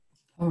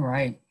All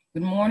right.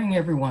 Good morning,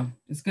 everyone.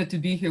 It's good to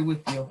be here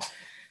with you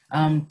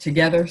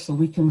together so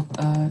we can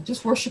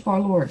just worship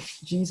our Lord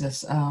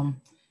Jesus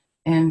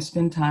and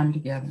spend time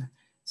together.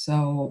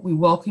 So we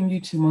welcome you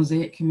to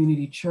Mosaic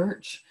Community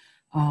Church.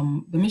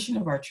 The mission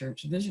of our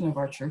church, the vision of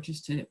our church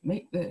is to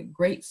make the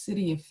great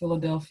city of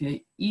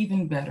Philadelphia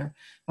even better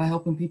by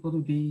helping people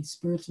to be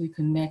spiritually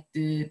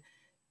connected,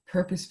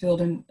 purpose-filled,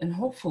 and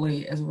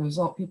hopefully, as a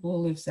result, people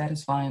will live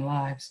satisfying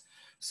lives.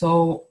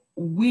 So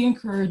we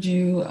encourage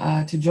you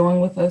to join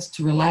with us,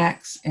 to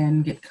relax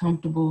and get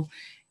comfortable.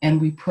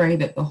 And we pray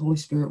that the Holy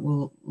Spirit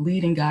will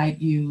lead and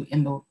guide you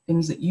in the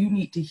things that you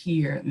need to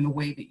hear in the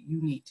way that you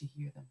need to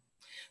hear them.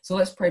 So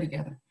let's pray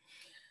together.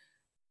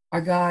 Our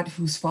God,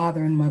 whose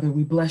Father and Mother,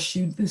 we bless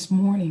you this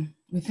morning.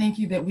 We thank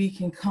you that we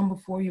can come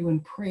before you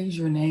and praise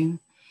your name,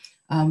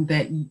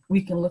 that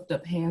we can lift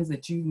up hands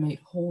that you've made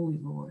holy,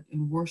 Lord,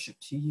 in worship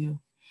to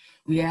you.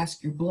 We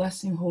ask your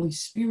blessing. Holy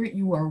Spirit,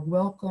 you are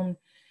welcome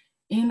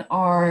in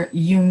our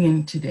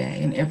union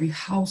today, in every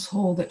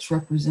household that's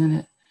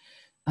represented,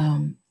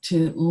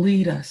 to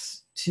lead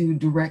us, to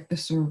direct the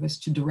service,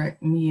 to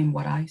direct me in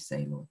what I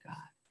say, Lord God.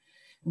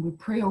 And we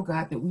pray, oh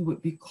God, that we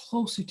would be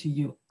closer to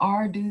you.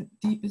 Our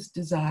deepest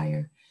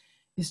desire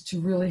is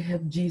to really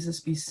have Jesus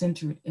be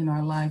centered in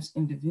our lives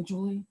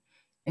individually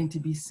and to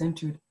be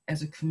centered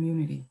as a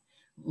community,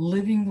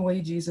 living the way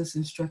Jesus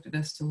instructed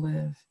us to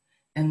live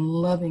and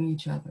loving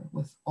each other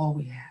with all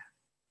we have.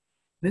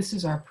 This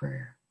is our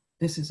prayer.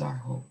 This is our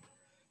hope.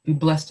 Be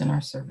blessed in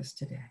our service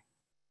today.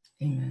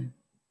 Amen.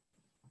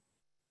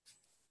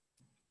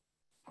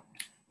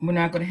 We're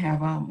now going to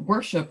have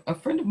worship. A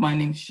friend of mine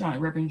named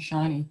Reverend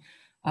Shani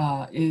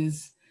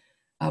is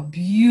a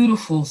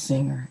beautiful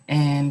singer,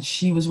 and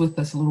she was with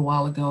us a little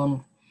while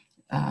ago,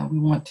 and we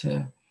want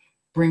to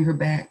bring her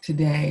back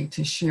today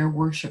to share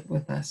worship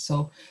with us.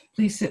 So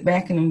please sit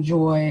back and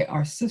enjoy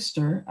our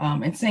sister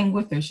and sing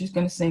with her. She's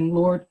going to sing,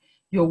 Lord,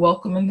 you're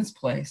welcome in this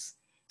place,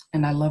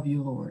 and I love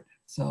you, Lord.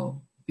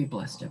 So be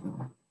blessed,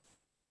 everyone.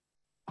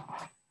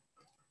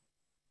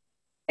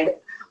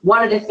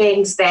 One of the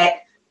things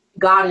that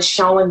God is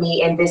showing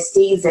me in this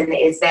season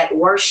is that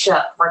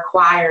worship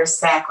requires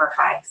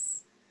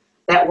sacrifice.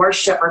 That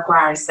worship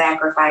requires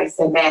sacrifice,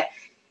 and that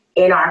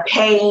in our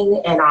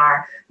pain and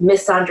our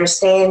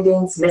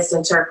misunderstandings,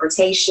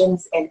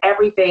 misinterpretations, and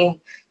everything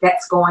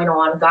that's going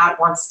on, God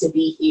wants to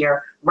be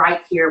here,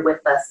 right here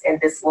with us in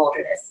this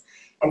wilderness.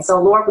 And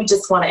so, Lord, we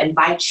just want to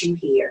invite you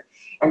here.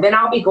 And then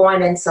I'll be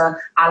going into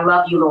I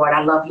love you,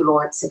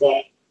 Lord,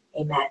 today.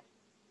 Amen.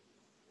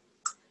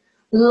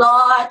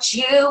 Lord,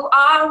 you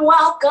are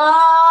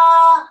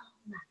welcome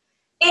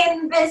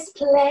in this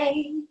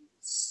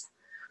place.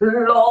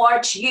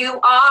 Lord, you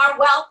are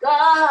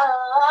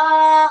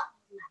welcome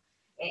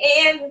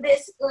in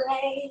this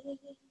place.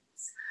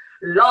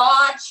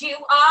 Lord,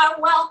 you are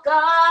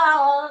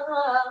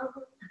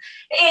welcome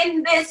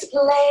in this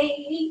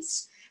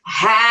place.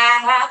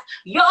 Have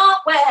your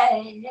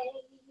way.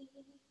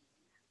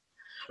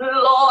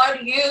 Lord,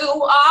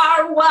 you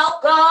are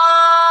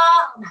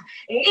welcome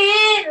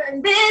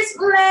in this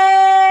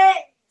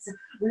place.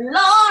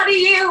 Lord,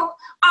 you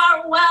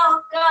are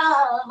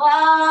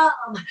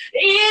welcome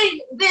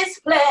in this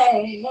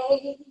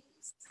place.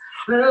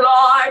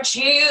 Lord,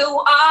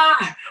 you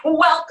are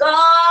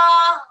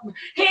welcome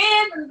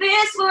in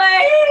this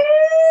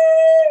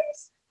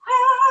place.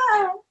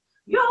 Have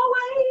your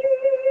way.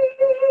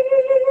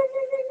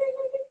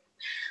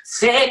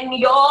 Send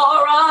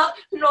your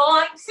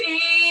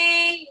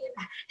anointing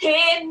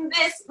in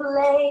this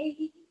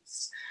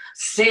place.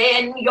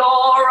 Send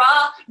your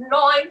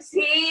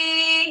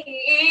anointing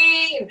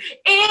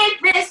in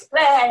this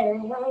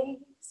place.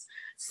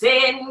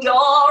 Send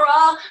your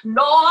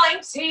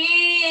anointing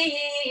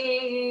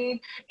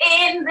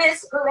in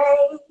this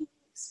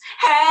place.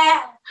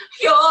 Have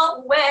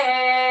your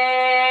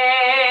way.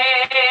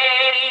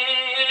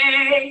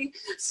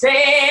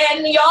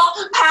 Send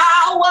your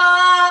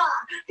power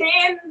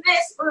in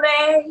this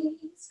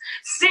place.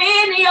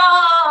 Send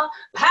your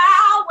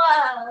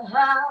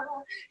power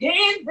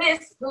in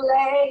this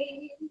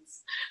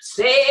place.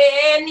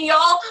 Send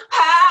your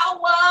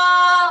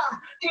power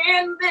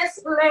in this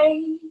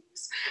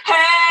place.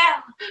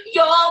 Have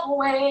your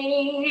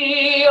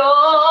way.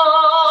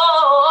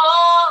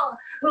 Oh,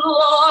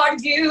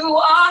 Lord, you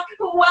are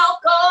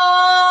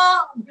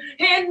welcome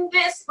in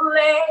this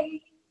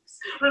place.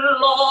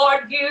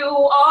 Lord,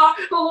 you are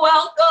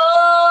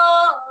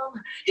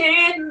welcome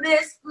in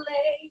this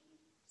place.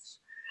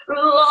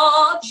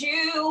 Lord,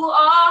 you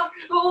are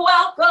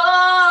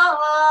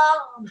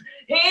welcome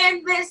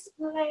in this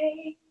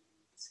place.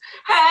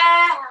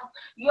 Have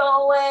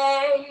your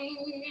way.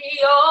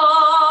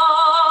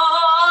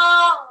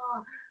 Oh,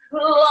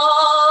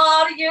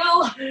 Lord,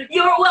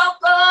 you're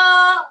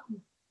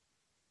welcome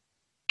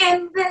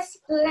in this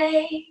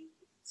place.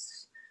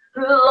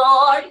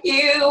 Lord,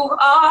 you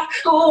are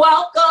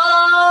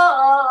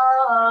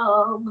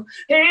welcome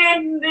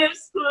in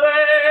this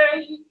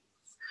place.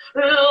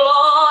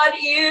 Lord,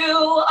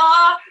 you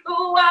are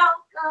welcome.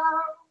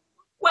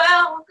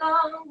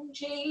 Welcome,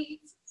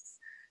 Jesus.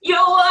 You're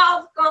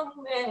welcome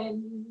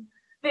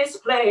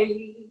this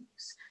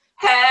place.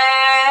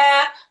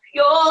 Have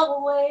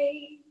your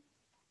way.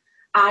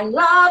 I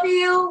love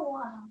you.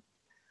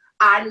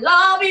 I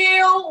love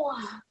you.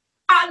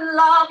 I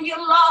love you,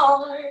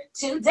 Lord,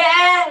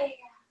 today,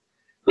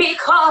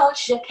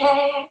 because you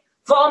care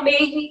for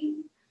me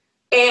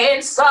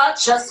in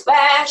such a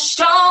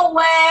special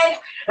way.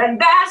 And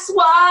that's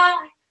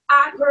why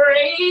I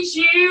praise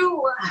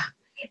you,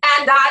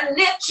 and I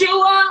lift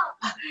you up,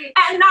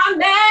 and I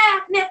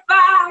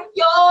magnify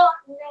your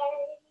name.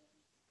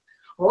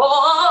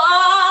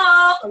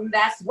 Oh,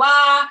 that's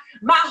why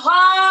my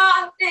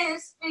heart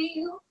is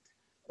filled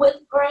with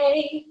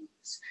praise.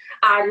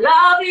 I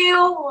love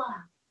you.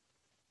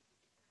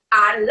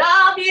 I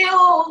love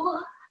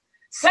you.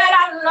 Said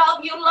I love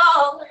you,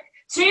 Lord,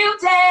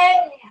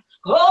 today.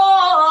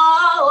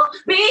 Oh,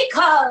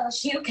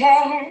 because you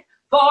care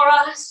for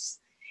us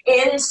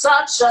in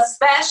such a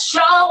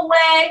special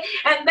way.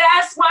 And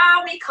that's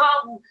why we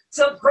come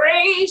to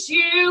praise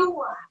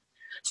you,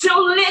 to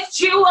lift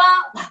you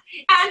up,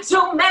 and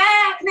to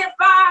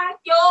magnify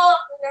your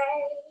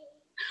name.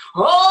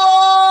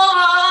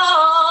 Oh,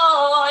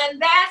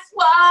 and that's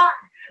why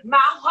my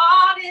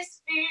heart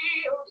is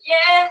filled.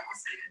 Yes,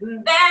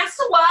 that's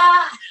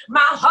why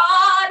my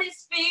heart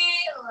is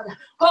filled.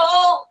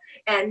 Oh,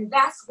 and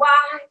that's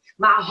why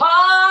my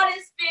heart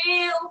is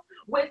filled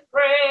with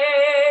praise.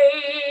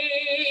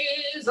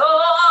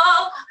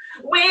 Oh,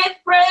 with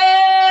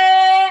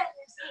praise.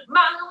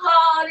 My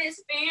heart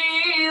is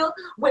filled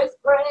with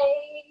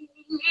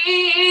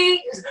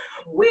praise.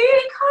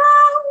 We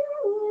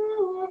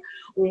come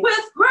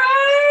with praise.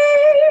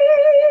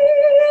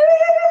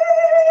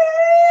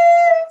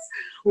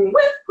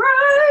 With praise.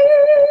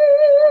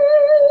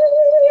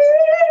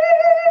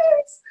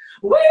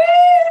 We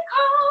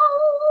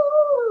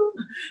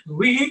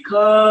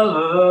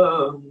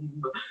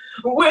come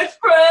with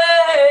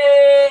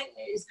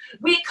praise.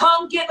 We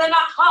come giving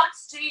our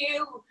hearts to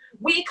you.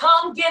 We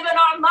come giving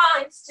our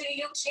minds to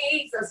you,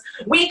 Jesus.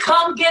 We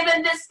come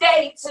giving this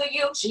day to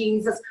you,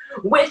 Jesus,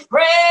 with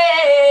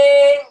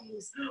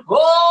praise.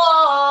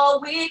 Oh,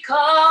 we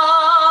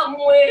come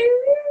with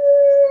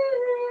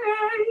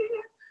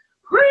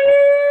praise.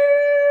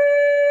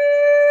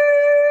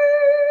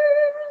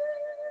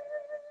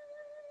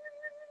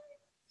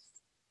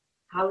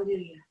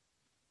 Hallelujah.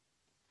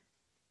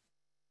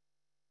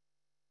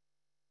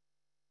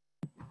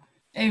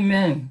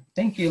 Amen.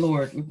 Thank you,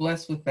 Lord. We're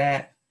blessed with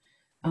that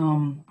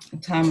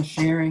time of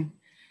sharing.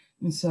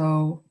 And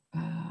so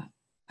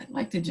I'd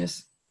like to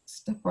just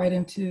step right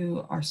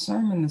into our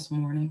sermon this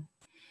morning.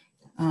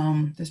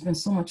 There's been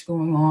so much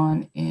going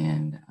on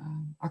in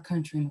our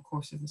country in the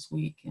course of this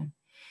week, and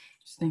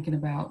just thinking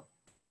about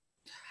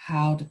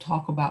how to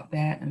talk about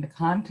that in the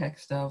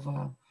context of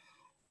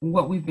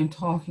what we've been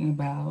talking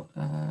about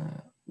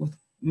with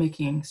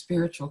making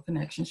spiritual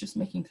connections, just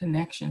making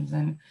connections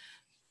and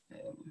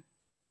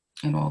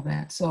all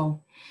that. So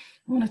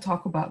I want to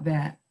talk about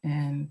that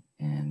and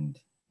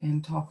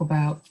talk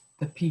about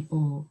the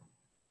people,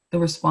 the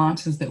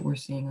responses that we're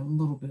seeing a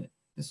little bit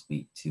this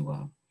week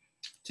to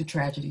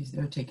tragedies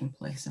that are taking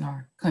place in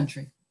our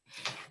country.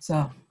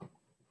 So,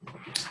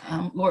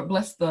 Lord,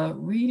 bless the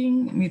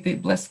reading.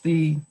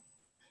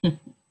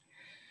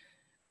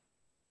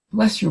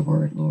 Bless your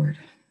word, Lord.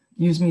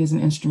 Use me as an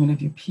instrument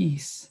of your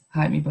peace.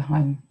 Hide me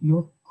behind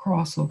your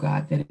cross, O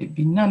God, that it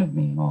be none of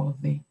me and all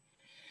of thee.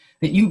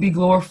 That you be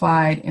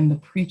glorified in the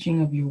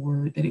preaching of your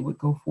word, that it would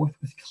go forth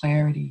with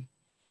clarity,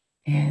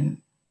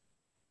 and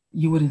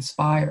you would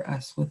inspire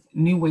us with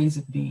new ways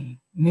of being,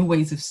 new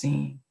ways of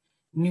seeing,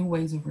 new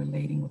ways of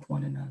relating with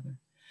one another.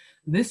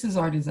 This is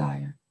our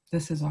desire.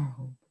 This is our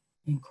hope.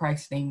 In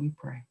Christ's name we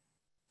pray.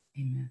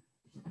 Amen.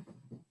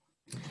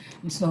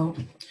 And so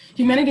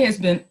humanity has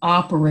been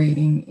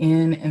operating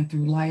in and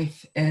through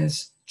life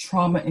as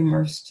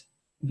trauma-immersed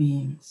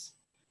beings.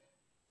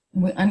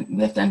 We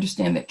have to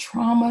understand that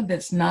trauma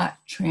that's not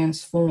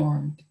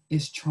transformed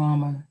is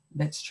trauma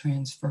that's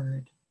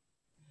transferred.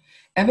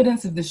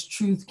 Evidence of this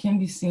truth can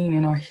be seen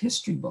in our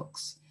history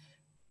books.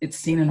 It's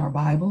seen in our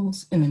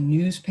Bibles, in the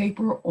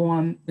newspaper,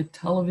 on the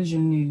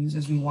television news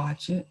as we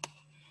watch it,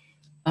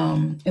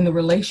 in the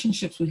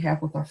relationships we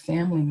have with our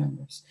family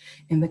members,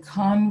 in the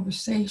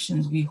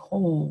conversations we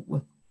hold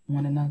with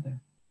one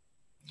another.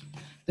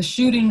 The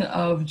shooting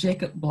of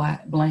Jacob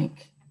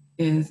Blake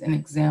is an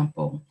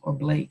example of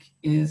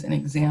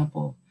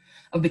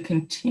the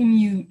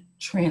continued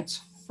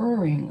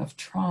transferring of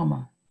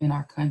trauma in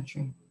our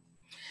country.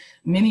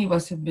 Many of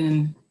us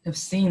have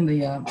seen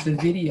the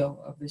video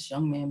of this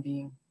young man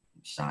being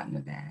shot in the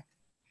back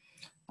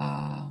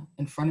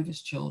in front of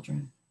his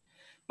children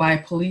by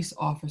a police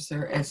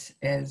officer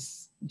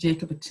as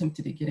Jacob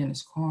attempted to get in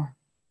his car.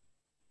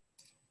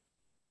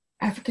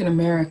 African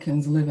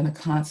Americans live in a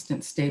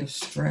constant state of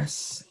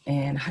stress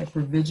and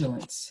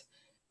hypervigilance,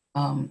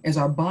 as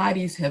our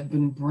bodies have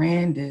been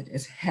branded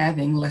as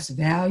having less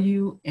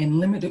value and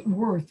limited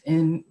worth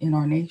in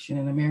our nation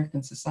and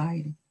American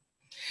society.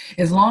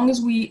 As long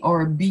as we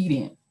are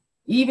obedient,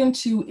 even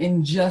to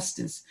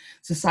injustice,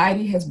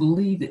 society has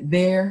believed that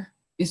there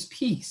is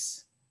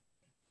peace.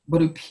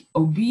 but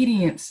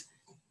obedience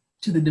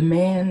to the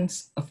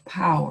demands of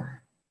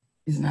power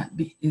is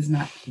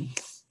not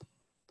peace.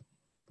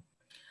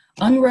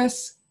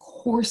 Unrest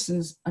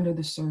courses under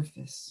the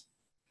surface,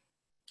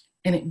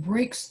 and it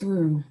breaks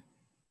through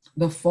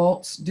the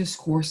false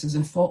discourses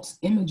and false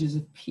images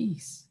of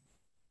peace.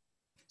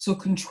 So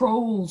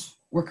controls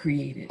were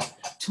created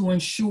to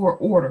ensure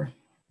order.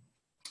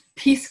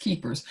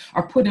 Peacekeepers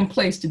are put in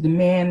place to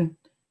demand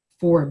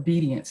for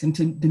obedience and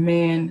to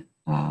demand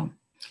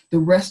the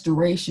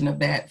restoration of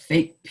that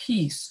fake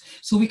peace,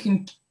 so we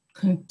can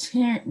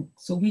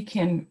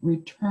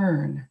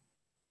return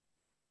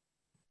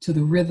to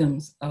the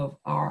rhythms of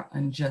our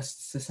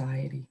unjust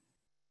society.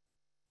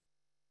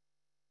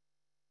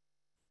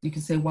 You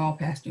can say, wow,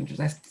 Pastor Angel,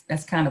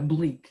 that's kind of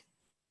bleak.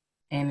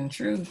 And in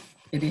truth,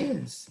 it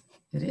is.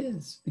 It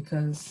is,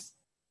 because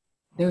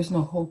there's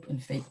no hope in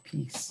fake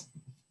peace.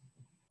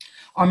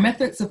 Our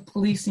methods of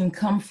policing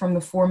come from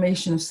the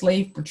formation of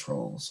slave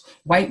patrols,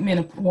 white men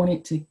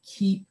appointed to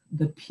keep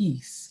the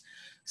peace,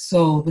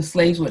 so the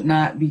slaves would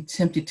not be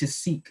tempted to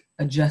seek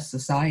a just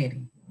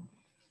society.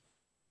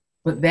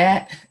 But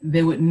that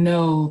they would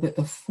know that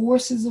the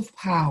forces of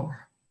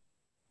power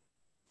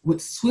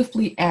would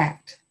swiftly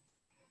act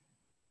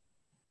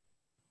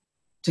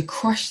to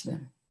crush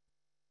them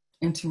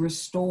and to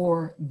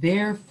restore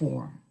their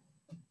form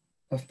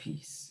of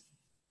peace.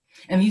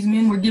 And these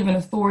men were given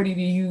authority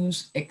to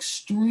use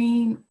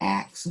extreme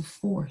acts of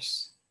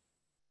force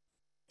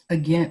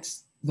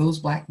against those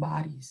Black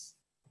bodies.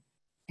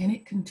 And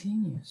it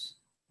continues,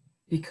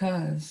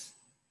 because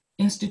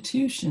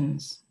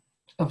institutions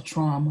of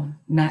trauma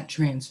not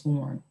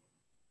transformed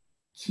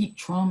keep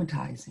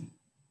traumatizing.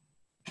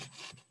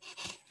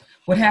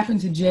 What happened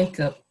to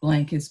Jacob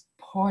Blank is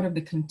part of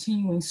the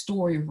continuing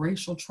story of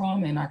racial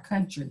trauma in our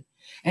country.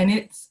 And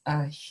it's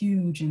a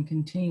huge and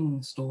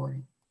continuing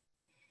story.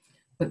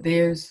 But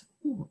there's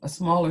a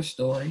smaller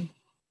story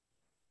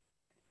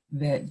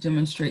that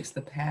demonstrates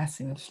the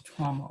passing of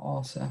trauma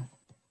also.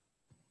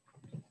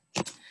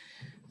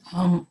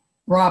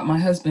 Rob, my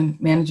husband,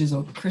 manages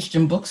a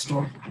Christian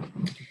bookstore.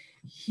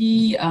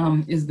 He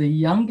is the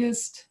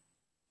youngest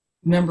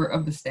member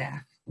of the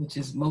staff, which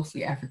is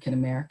mostly African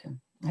American.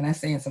 And I'm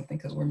saying something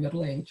because we're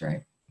middle-aged,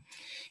 right?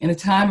 In a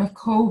time of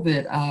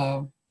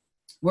COVID,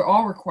 we're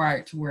all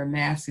required to wear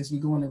masks as we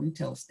go into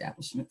retail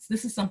establishments.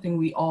 This is something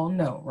we all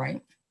know,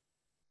 right?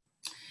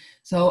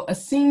 So a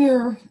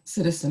senior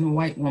citizen, a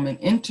white woman,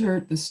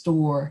 entered the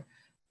store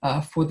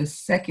for the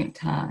second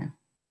time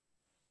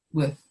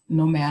with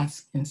no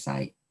mask in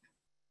sight.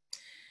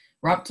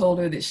 Rob told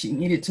her that she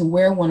needed to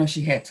wear one or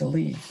she had to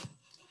leave.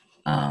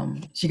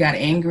 She got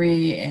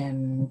angry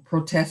and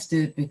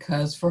protested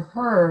because for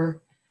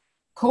her,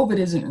 COVID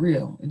isn't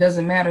real. It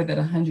doesn't matter that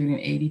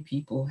 180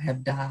 people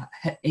have died,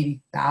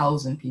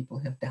 80,000 people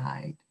have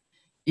died.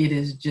 It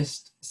is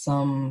just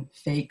some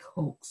fake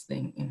hoax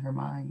thing in her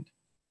mind.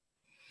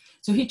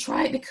 So he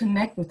tried to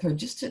connect with her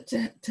just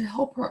to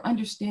help her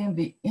understand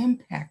the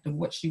impact of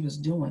what she was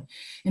doing.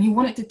 And he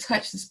wanted to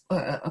touch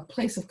a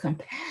place of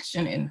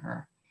compassion in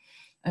her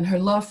and her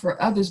love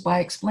for others by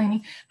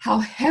explaining how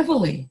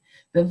heavily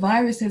the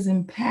virus has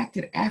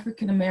impacted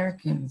African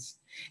Americans,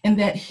 and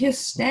that his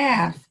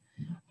staff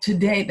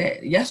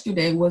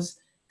yesterday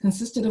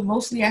consisted of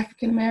mostly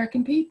African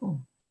American people.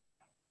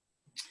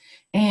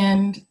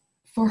 And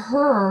for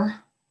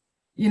her,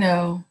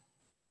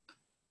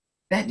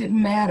 that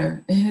didn't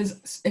matter.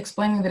 His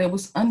explaining that it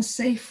was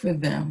unsafe for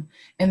them,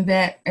 and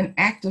that an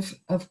act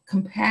of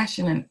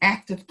compassion, an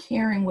act of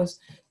caring was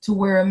to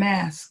wear a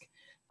mask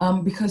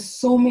because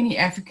so many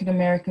African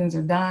Americans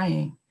are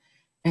dying.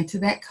 And to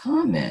that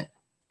comment,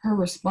 her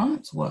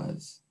response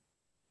was,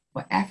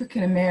 well,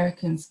 African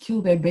Americans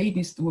kill their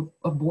babies through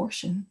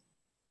abortion,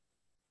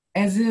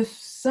 as if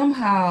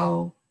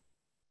somehow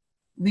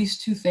these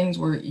two things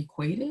were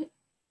equated,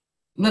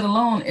 let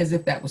alone as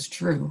if that was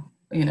true.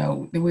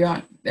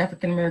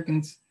 African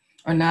Americans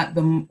are not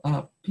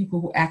the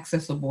people who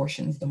access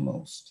abortions the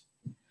most.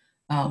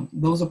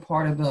 Those are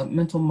part of the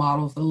mental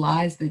models, the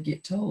lies that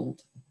get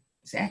told.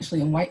 It's actually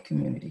in white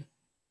community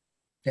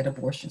that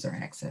abortions are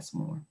accessed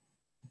more.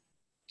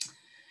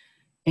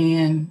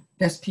 And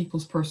that's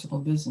people's personal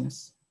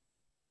business.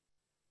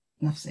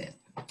 Enough said.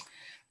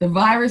 The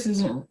virus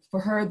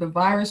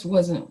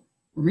wasn't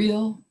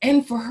real.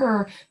 And for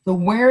her, the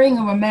wearing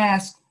of a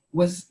mask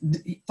was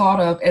thought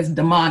of as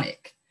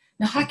demonic.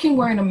 Now, how can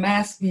wearing a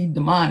mask be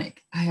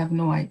demonic? I have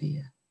no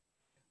idea.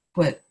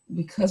 But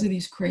because of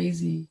these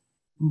crazy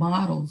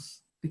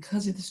models,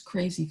 because of this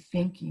crazy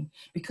thinking,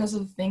 because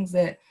of the things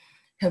that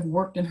have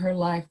worked in her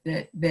life,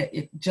 that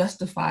it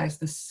justifies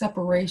the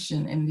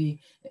separation and the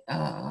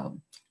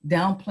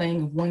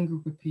downplaying of one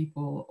group of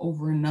people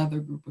over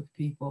another group of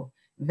people,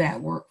 that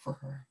worked for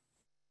her.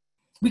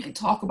 We could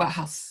talk about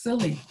how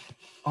silly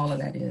all of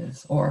that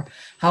is, or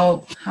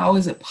how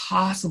is it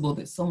possible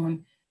that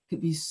someone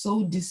could be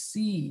so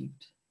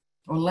deceived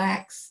or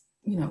lacks,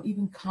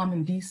 even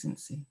common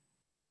decency.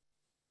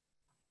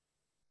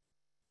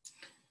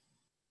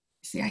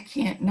 See, I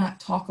can't not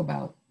talk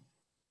about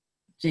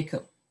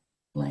Jacob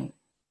Blank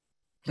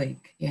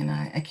Blake, and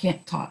I can't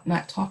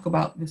not talk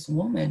about this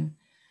woman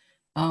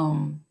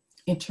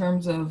in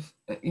terms of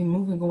in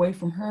moving away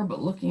from her,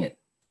 but looking at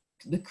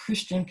the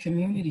Christian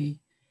community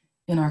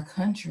in our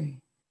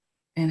country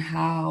and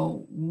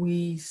how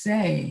we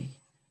say,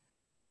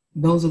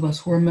 those of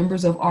us who are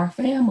members of our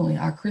family,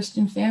 our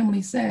Christian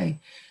family, say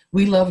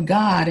we love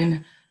God,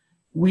 and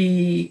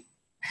we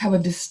have a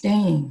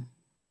disdain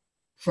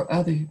for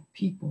other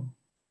people.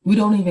 We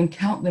don't even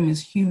count them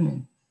as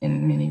human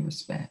in many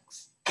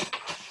respects.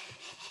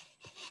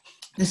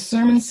 This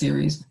sermon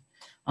series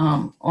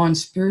on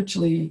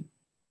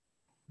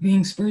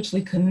being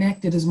spiritually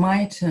connected is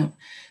my attempt,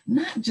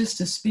 not just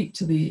to speak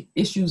to the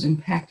issues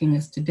impacting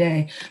us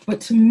today, but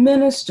to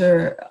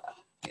minister.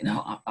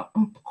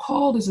 I'm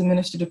called as a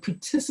minister to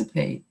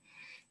participate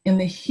in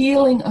the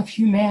healing of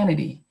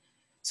humanity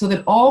so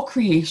that all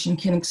creation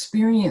can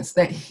experience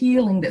that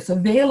healing that's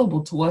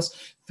available to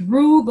us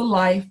through the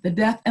life, the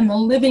death, and the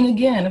living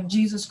again of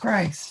Jesus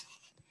Christ.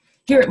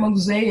 Here at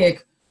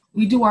Mosaic,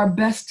 we do our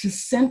best to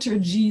center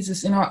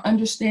Jesus in our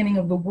understanding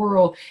of the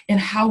world and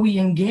how we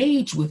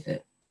engage with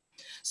it.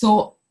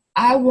 So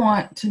I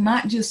want to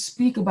not just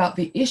speak about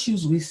the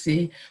issues we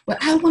see,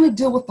 but I want to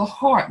deal with the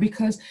heart,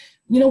 because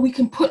we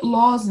can put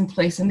laws in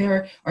place, and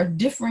there are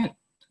different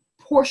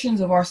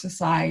portions of our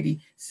society,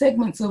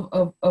 segments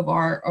of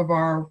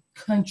our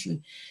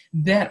country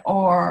that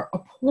are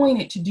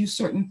appointed to do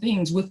certain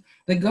things, with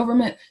the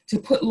government to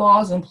put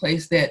laws in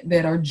place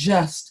that are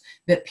just,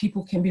 that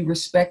people can be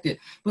respected.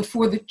 But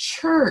for the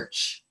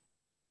church,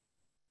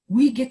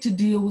 we get to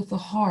deal with the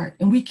heart,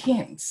 and we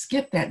can't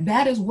skip that.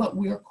 That is what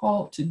we are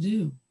called to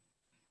do,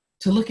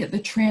 to look at the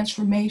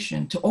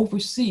transformation, to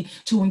oversee,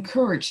 to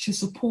encourage, to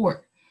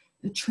support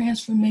the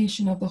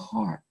transformation of the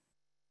heart.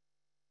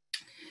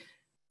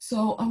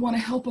 So I want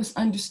to help us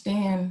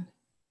understand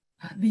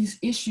these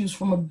issues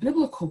from a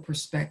biblical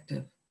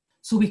perspective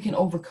so we can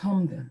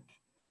overcome them,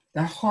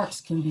 that our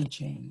hearts can be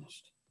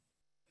changed.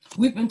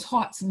 We've been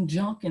taught some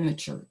junk in the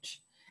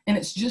church, and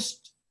it's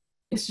just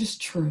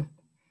true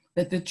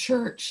that the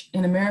church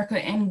in America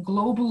and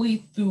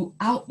globally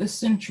throughout the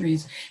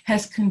centuries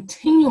has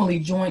continually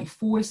joined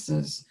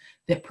forces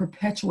that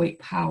perpetuate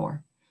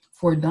power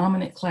for a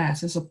dominant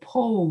class, as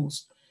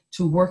opposed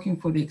to working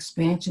for the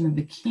expansion of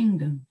the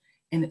kingdom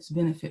and its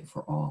benefit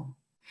for all.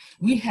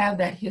 We have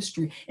that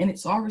history, and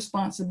it's our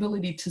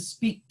responsibility to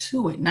speak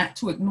to it, not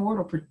to ignore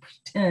it or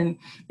pretend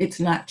it's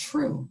not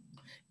true.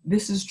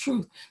 This is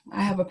truth.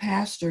 I have a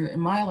pastor in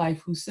my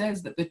life who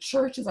says that the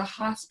church is a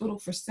hospital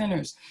for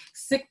sinners.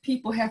 Sick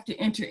people have to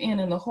enter in,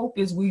 and the hope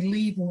is we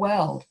leave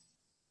well.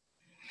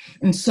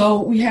 And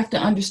so we have to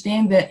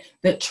understand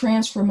that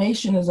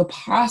transformation is a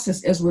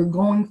process as we're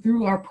going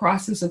through our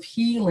process of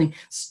healing.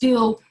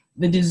 Still,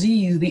 the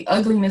disease, the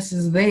ugliness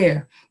is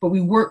there, but we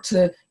work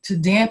to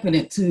dampen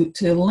it, to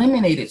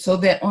eliminate it, so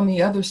that on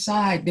the other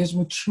side, there's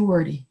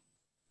maturity.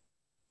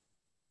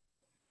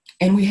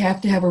 And we have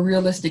to have a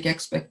realistic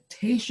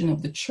expectation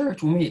of the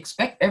church. When we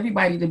expect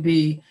everybody to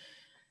be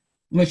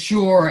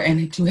mature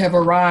and to have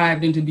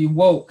arrived and to be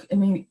woke,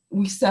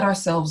 we set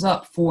ourselves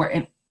up for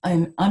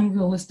an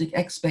unrealistic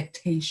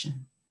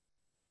expectation.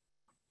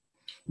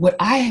 What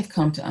I have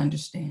come to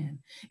understand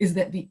is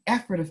that the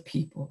effort of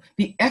people,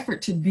 the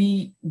effort to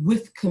be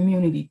with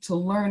community, to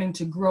learn and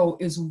to grow,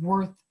 is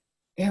worth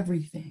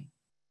everything.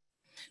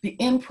 The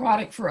end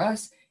product for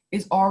us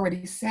is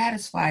already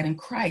satisfied in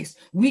Christ.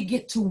 We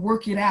get to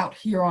work it out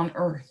here on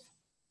earth.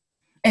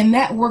 And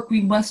that work we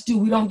must do.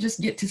 We don't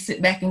just get to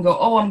sit back and go,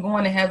 oh, I'm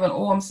going to heaven,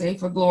 oh, I'm saved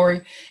for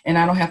glory, and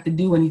I don't have to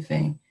do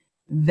anything.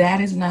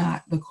 That is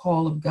not the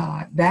call of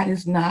God. That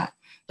is not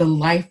the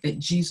life that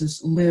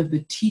Jesus lived,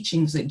 the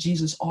teachings that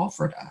Jesus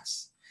offered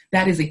us.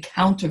 That is a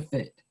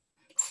counterfeit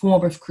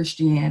form of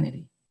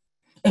Christianity.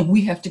 And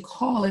we have to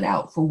call it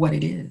out for what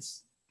it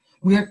is.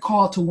 We are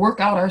called to work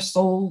out our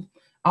soul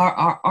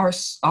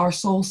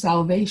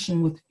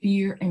salvation with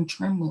fear and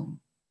trembling.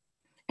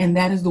 And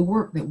that is the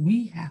work that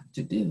we have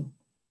to do.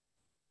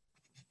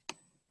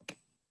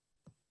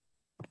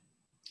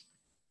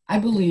 I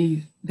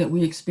believe that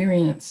we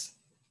experience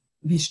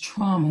these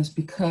traumas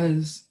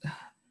because,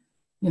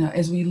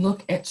 as we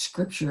look at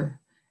Scripture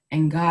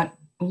and God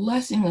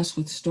blessing us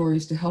with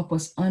stories to help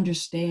us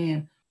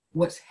understand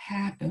what's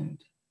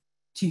happened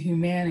to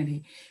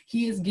humanity,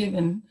 she has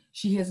given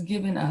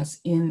us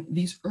in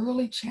these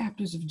early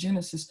chapters of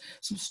Genesis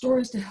some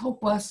stories to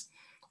help us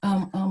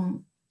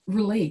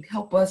relate,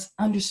 help us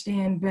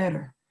understand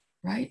better,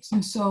 right?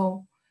 And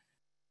so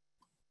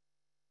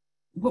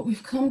what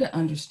we've come to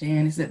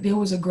understand is that there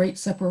was a great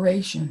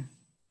separation.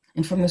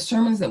 And from the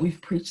sermons that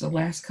we've preached the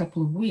last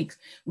couple of weeks,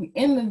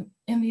 in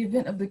the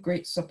event of the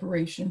great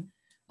separation,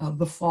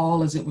 the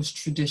fall as it was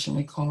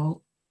traditionally called,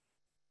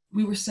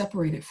 we were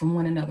separated from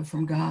one another,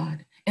 from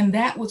God. And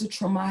that was a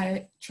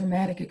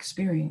traumatic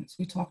experience.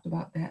 We talked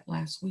about that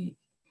last week.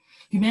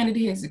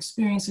 Humanity has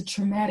experienced a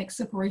traumatic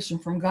separation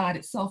from God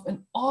itself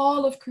and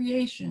all of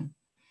creation.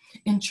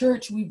 In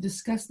church, we've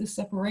discussed this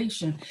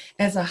separation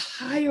as a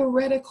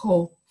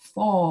hierarchical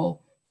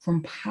fall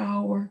from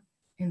power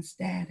and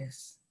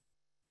status.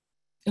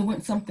 it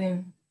went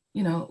something,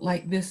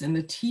 like this in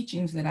the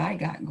teachings that I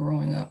got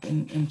growing up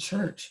in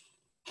church.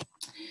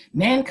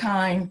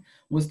 Mankind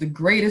was the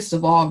greatest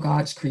of all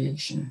God's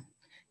creation.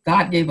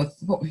 God gave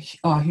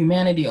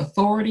humanity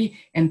authority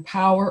and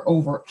power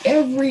over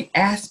every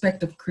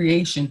aspect of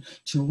creation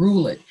to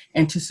rule it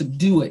and to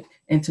subdue it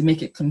and to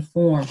make it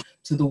conform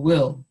to the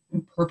will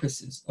and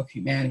purposes of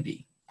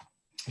humanity.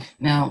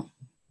 Now,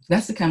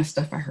 that's the kind of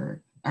stuff I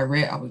heard. I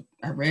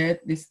read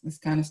this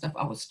kind of stuff.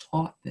 I was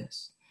taught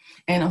this.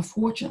 And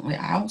unfortunately,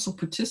 I also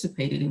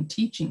participated in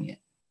teaching it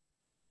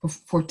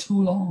for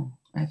too long,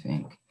 I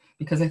think,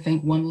 because I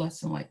think one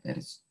lesson like that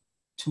is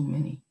too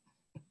many.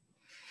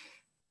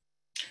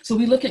 So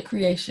we look at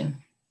creation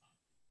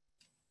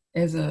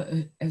as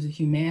a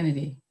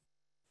humanity.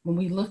 When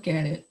we look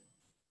at it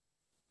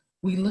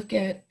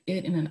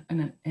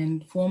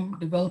and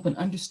develop an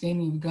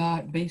understanding of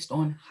God based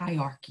on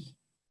hierarchy.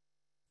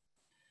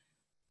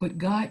 But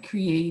God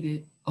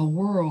created a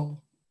world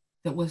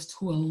that was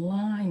to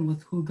align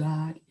with who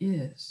God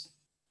is.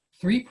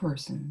 3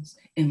 persons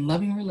in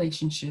loving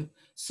relationship,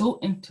 so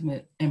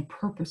intimate and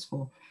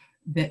purposeful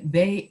that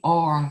they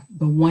are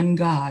the one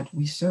God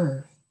we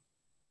serve.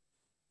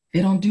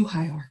 They don't do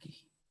hierarchy.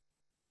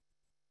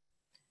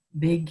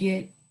 They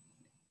get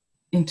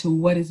into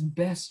what is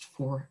best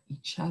for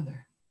each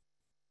other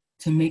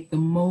to make the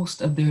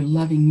most of their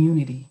loving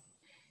unity.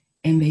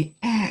 And they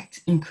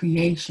act in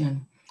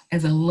creation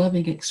as a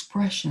loving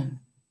expression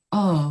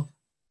of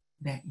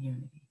that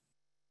unity.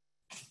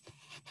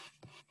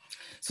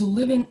 So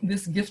living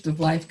this gift of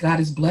life God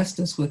has blessed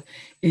us with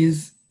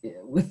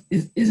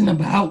isn't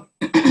about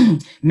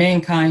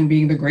mankind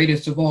being the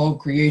greatest of all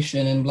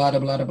creation and blah, blah,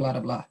 blah, blah, blah,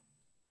 blah.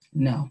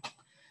 No.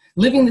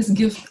 Living this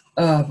gift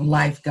of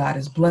life God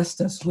has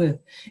blessed us with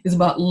is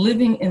about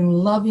living in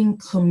loving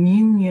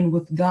communion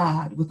with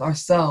God, with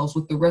ourselves,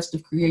 with the rest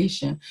of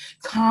creation.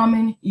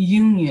 Common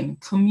union,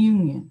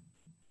 communion.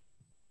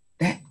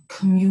 That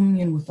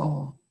communion with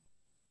all.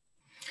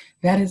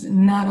 That is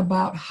not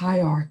about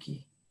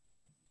hierarchy.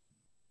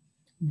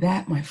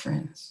 That, my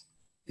friends,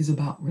 is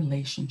about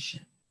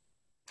relationship.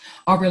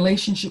 Our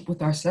relationship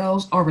with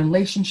ourselves, our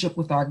relationship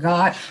with our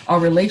God, our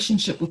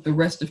relationship with the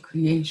rest of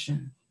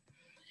creation.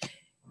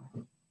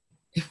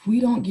 If we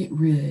don't get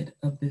rid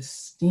of this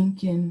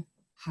stinking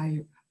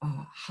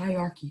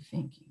hierarchy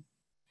thinking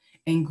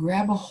and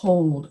grab a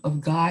hold of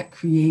God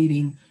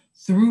creating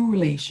through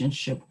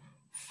relationship,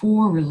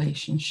 for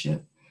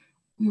relationship,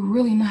 we're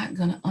really not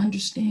going to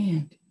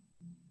understand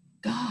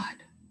God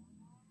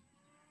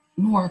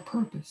nor our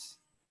purpose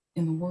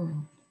in the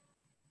world.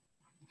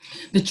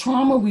 The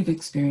trauma we've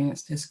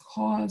experienced has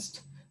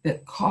caused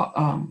by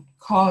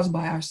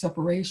our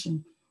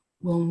separation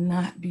will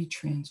not be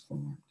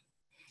transformed.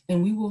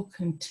 And we will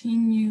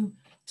continue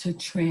to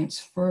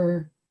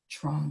transfer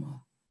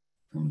trauma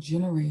from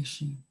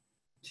generation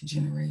to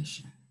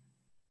generation.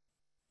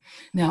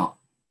 Now,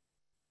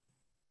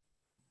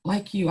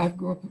 like you, I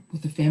grew up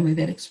with a family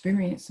that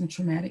experienced some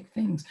traumatic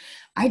things.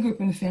 I grew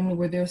up in a family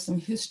where there's some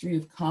history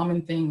of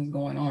common things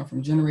going on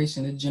from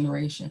generation to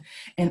generation.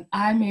 And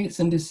I made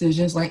some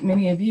decisions, like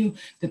many of you,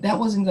 that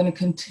wasn't going to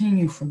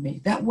continue for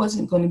me. That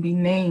wasn't going to be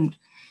named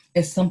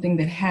as something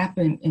that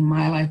happened in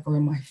my life or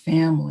in my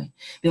family.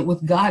 That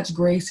with God's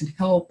grace and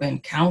help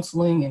and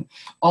counseling and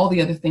all the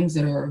other things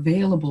that are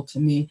available to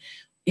me,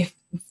 if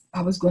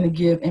I was going to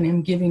give and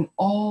am giving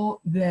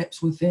all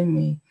that's within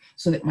me,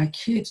 so that my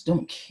kids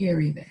don't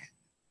carry that.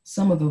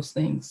 Some of those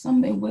things,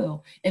 some they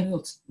will. And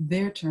it's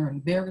their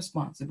turn, their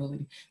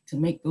responsibility to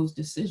make those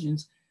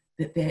decisions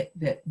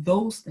that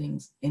those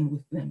things end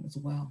with them as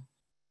well.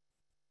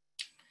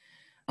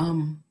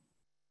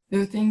 There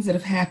are things that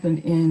have happened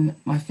in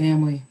my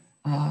family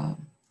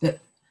that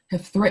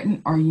have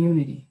threatened our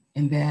unity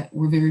and that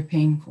were very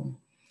painful.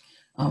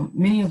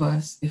 Many of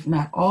us, if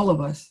not all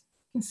of us,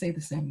 can say the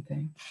same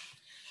thing.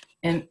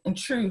 And in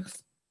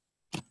truth,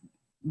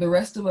 the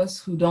rest of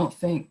us who don't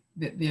think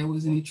that there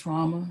was any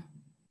trauma,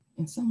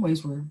 in some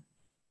ways we're,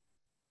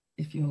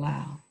 if you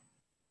allow,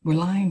 we're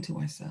lying to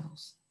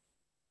ourselves.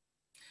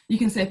 You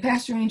can say,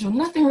 Pastor Angel,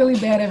 nothing really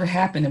bad ever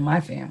happened in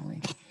my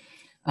family.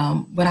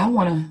 But I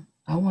want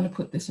to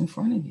put this in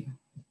front of you.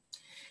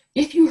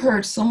 If you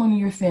heard someone in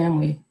your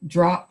family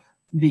drop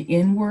the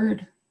N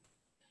word,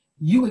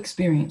 you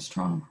experienced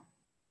trauma.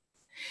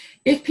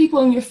 If people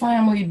in your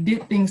family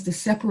did things to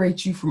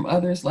separate you from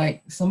others,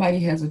 like somebody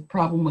has a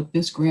problem with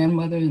this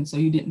grandmother, and so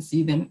you didn't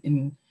see them,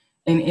 and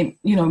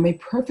may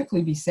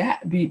perfectly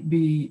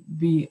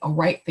be a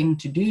right thing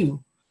to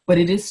do, but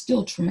it is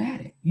still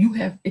traumatic. You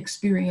have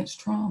experienced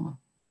trauma.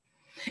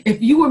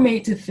 If you were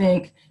made to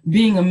think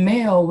being a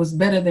male was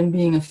better than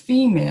being a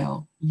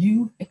female,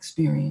 you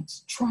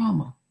experienced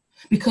trauma,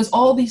 because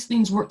all these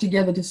things work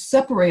together to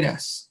separate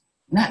us,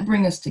 not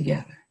bring us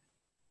together.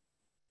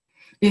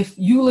 If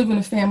you live in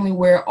a family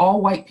where all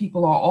white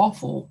people are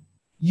awful,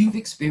 you've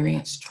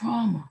experienced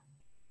trauma.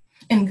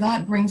 And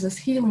God brings us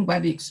healing by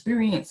the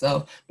experience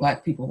of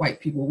Black people, white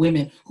people,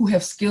 women who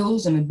have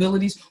skills and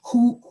abilities,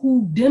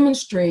 who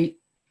demonstrate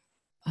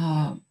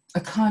a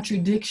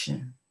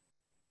contradiction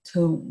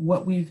to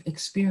what we've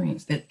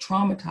experienced that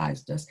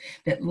traumatized us,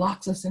 that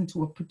locks us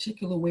into a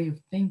particular way of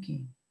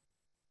thinking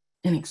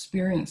and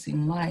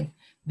experiencing life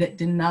that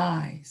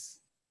denies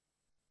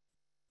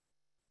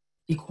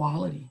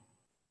equality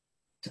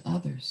to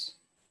others.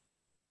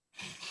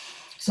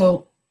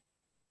 So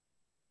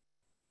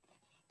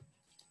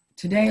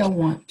today I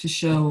want to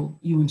show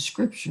you in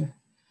scripture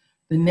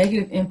the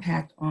negative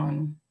impact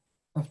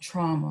of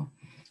trauma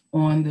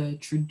on the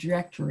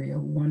trajectory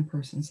of one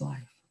person's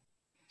life.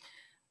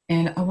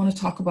 And I want to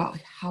talk about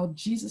how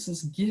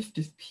Jesus's gift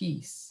of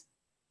peace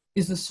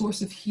is the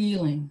source of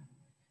healing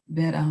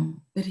that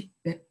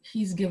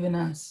he's given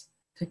us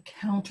to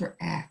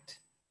counteract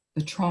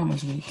the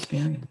traumas we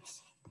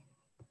experience.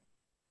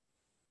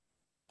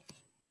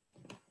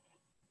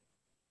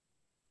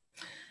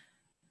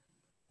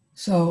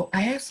 So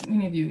I asked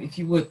many of you if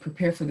you would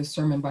prepare for this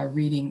sermon by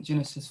reading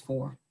Genesis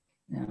 4.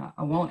 Now,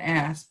 I won't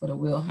ask, but I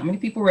will. How many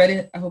people read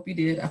it? I hope you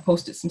did. I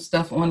posted some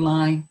stuff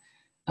online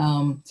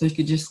so you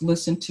could just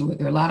listen to it.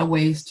 There are a lot of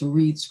ways to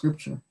read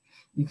scripture.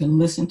 You can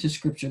listen to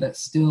scripture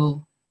that's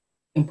still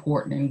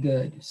important and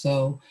good.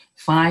 So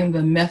find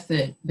the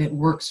method that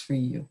works for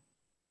you.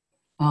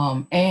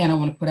 And I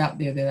want to put out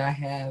there that I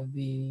have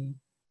the,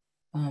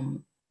 I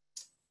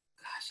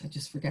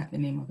just forgot the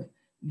name of it.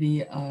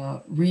 The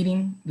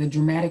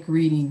dramatic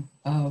reading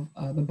of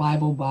the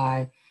Bible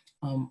by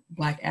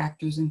Black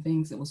actors and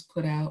things that was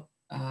put out.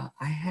 I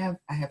have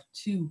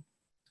 2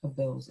 of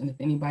those, and if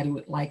anybody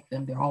would like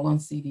them, they're all on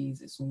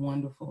CDs. It's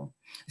wonderful.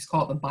 It's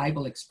called The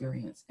Bible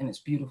Experience, and it's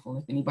beautiful.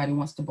 If anybody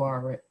wants to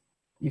borrow it,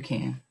 you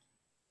can.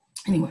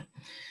 Anyway,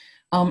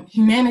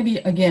 humanity,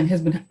 again,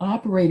 has been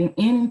operating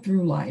in and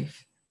through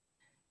life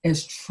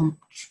as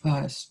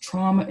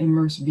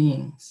trauma-immersed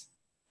beings.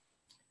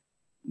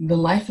 The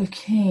life of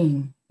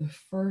Cain, the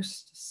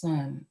first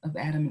son of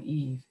Adam and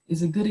Eve,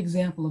 is a good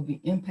example of the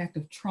impact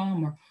of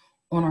trauma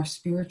on our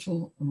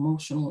spiritual,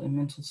 emotional, and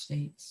mental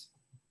states.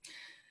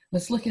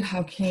 Let's look at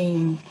how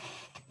Cain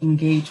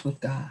engaged with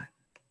God,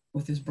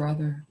 with his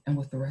brother, and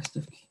with the rest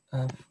of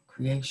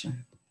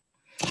creation.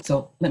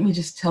 So let me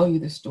just tell you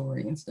the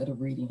story instead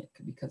of reading it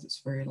because it's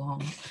very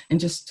long, and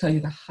just tell you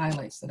the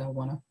highlights that I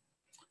want to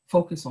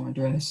focus on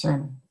during this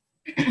sermon.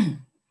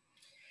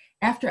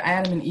 After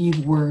Adam and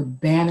Eve were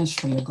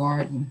banished from the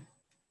garden,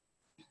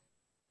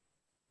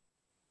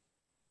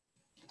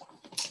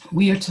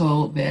 we are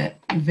told that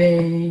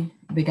they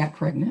got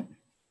pregnant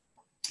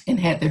and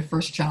had their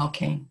first child,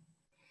 Cain.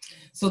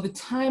 So the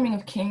timing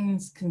of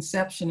Cain's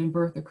conception and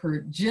birth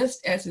occurred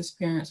just as his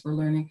parents were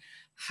learning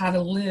how to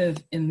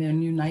live in their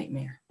new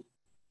nightmare.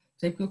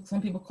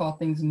 Some people call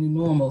things new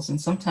normals, and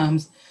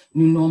sometimes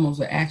new normals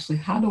are actually,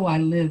 how do I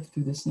live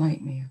through this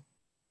nightmare?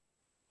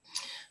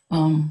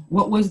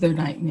 What was their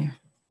nightmare?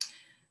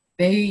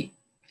 They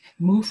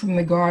moved from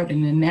the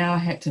garden and now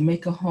had to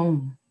make a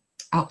home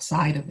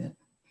outside of it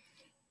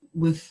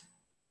with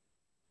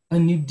a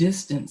new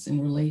distance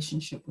in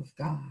relationship with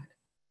God.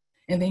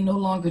 And they no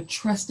longer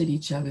trusted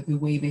each other the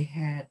way they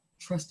had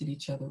trusted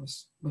each other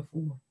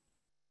before.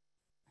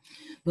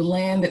 The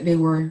land that they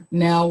were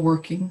now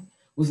working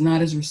was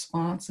not as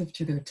responsive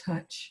to their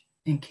touch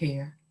and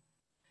care.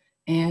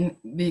 And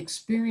the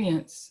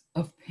experience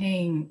of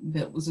pain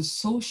that was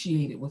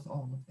associated with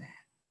all of that,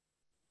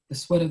 the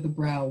sweat of the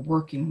brow,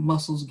 working,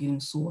 muscles getting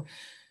sore,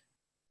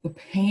 the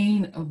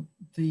pain of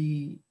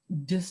the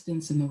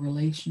distance in the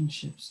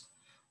relationships,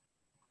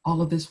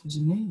 all of this was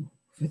new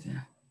for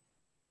them.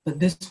 But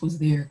this was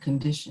their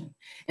condition.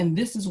 And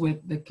this is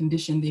what the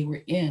condition they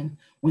were in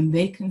when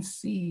they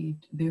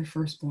conceived their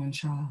firstborn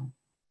child.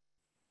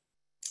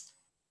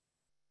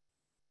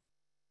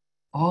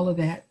 All of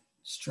that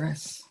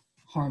stress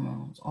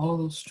hormones, all of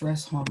those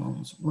stress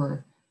hormones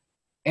were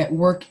at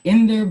work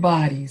in their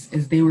bodies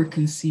as they were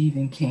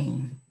conceiving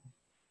Cain.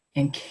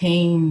 And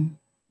Cain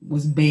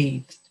was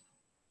bathed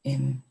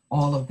in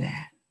all of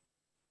that.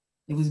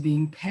 It was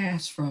being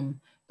passed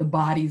from the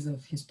bodies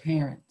of his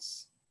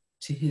parents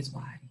to his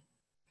body.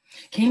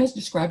 Cain is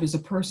described as a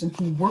person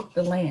who worked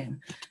the land.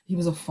 He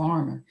was a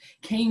farmer.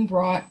 Cain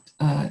brought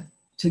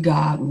to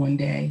God one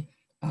day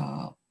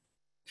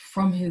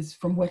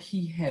from what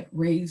he had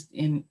raised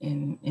in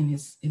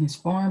his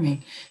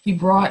farming. He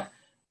brought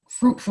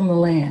fruit from the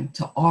land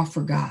to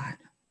offer God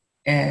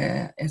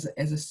as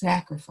a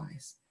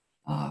sacrifice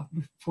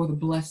for the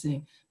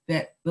blessing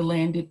that the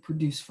land did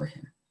produce for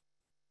him.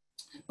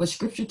 But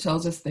scripture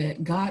tells us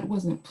that God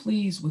wasn't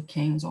pleased with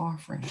Cain's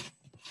offering.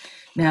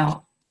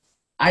 Now,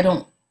 I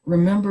don't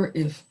remember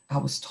if I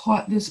was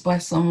taught this by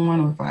someone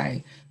or if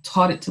I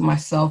taught it to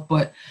myself,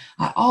 but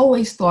I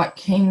always thought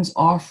Cain's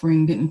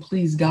offering didn't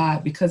please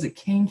God because it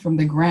came from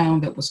the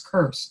ground that was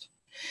cursed.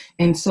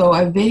 And so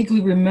I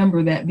vaguely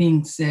remember that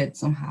being said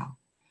somehow.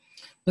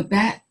 But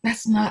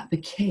that's not the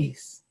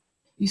case.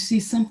 You see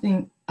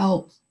something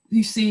else.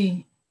 You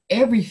see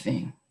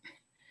everything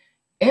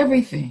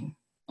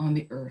on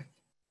the earth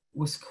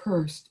was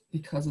cursed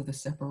because of the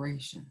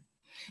separation.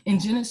 In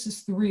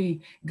Genesis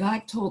 3,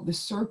 God told the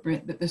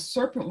serpent that the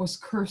serpent was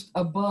cursed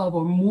above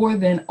or more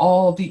than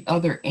all the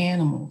other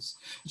animals,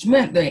 which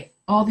meant that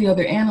all the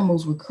other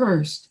animals were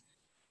cursed,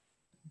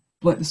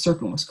 but the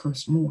serpent was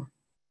cursed more.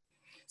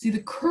 See, the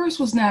curse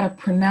was not a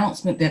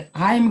pronouncement that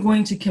I am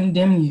going to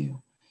condemn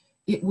you.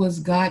 It was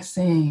God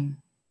saying,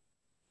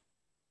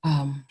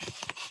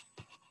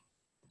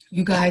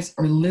 you guys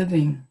are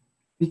living,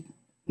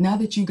 now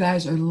that you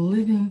guys are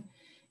living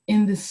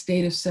in this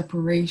state of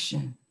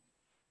separation,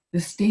 the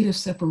state of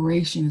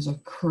separation is a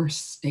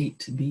cursed state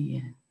to be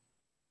in.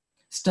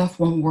 Stuff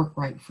won't work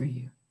right for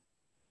you.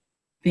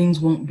 Things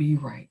won't be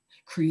right.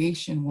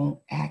 Creation won't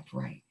act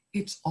right.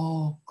 It's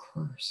all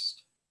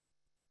cursed.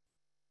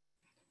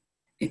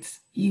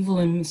 It's evil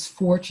and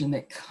misfortune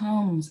that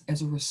comes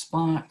as a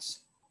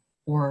response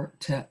or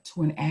to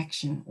an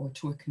action or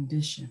to a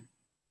condition.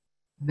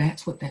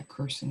 That's what that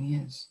cursing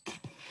is.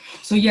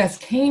 So yes,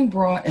 Cain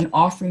brought an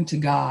offering to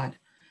God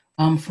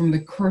from the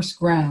cursed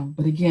ground.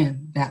 But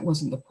again, that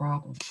wasn't the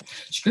problem.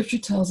 Scripture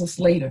tells us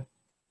later,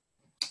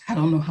 I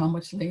don't know how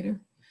much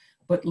later,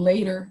 but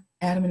later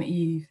Adam and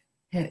Eve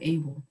had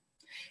Abel.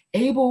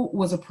 Abel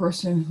was a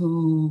person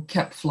who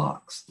kept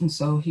flocks. And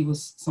so he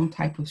was some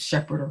type of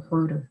shepherd or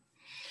herder.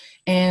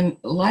 And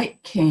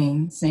like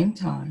Cain, same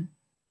time,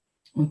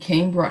 when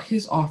Cain brought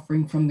his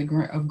offering from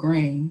of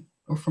grain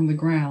or from the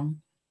ground,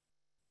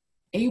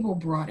 Abel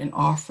brought an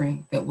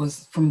offering that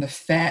was from the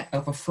fat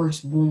of a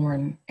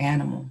firstborn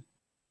animal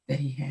that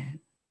he had.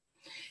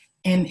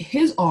 And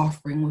his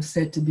offering was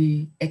said to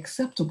be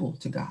acceptable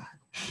to God.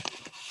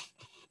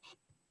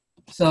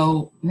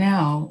 So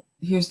now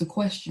here's the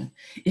question.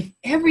 If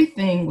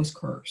everything was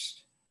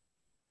cursed,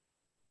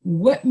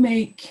 what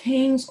made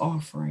Cain's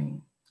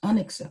offering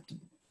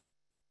unacceptable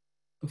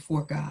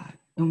before God?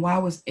 And why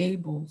was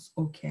Abel's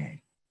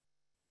okay?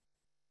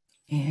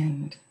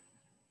 And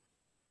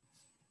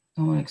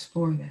I want to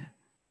explore that.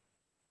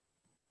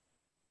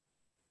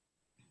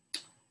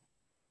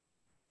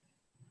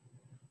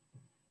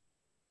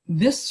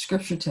 This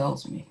scripture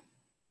tells me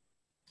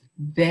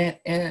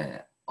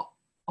that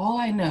all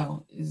I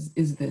know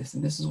is this,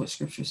 and this is what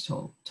scriptures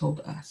told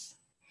us.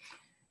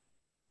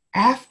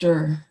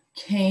 After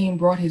Cain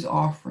brought his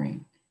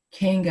offering,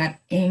 Cain got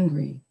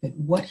angry that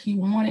what he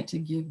wanted to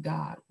give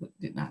God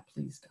did not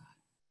please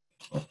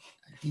God. Or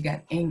he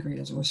got angry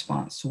as a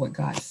response to what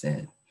God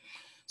said.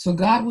 So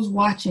God was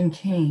watching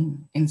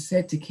Cain and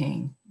said to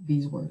Cain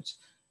these words,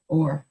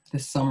 or the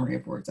summary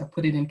of words. I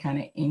put it in kind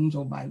of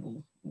angel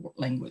Bible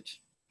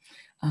language.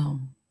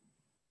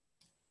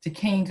 To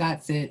Cain,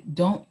 God said,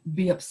 don't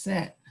be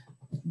upset.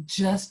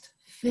 Just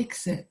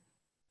fix it.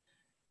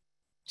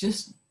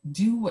 Just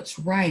do what's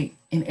right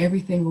and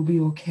everything will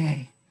be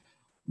okay.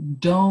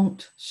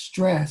 Don't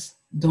stress.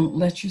 Don't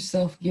let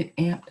yourself get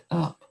amped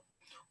up.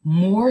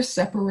 More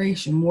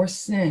separation, more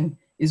sin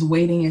is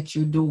waiting at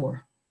your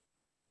door.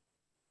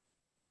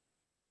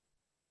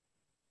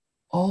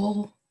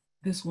 All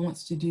this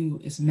wants to do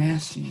is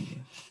master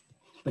you,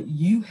 but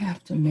you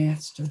have to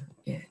master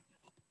it.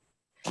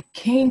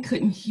 Cain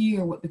couldn't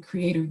hear what the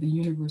creator of the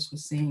universe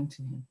was saying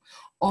to him.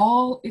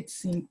 All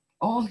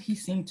he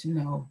seemed to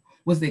know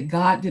was that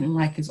God didn't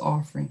like his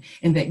offering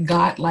and that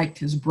God liked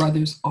his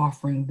brother's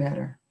offering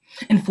better.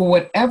 And for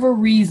whatever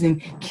reason,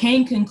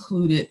 Cain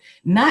concluded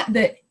not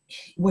that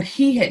what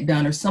he had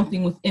done or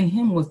something within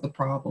him was the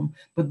problem,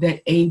 but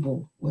that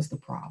Abel was the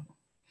problem.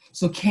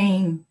 So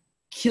Cain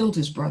killed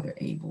his brother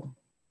Abel.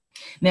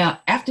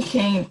 Now, after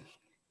Cain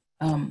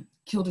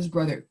killed his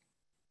brother,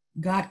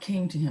 God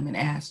came to him and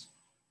asked,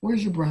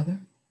 "Where's your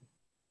brother?"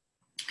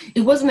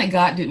 It wasn't that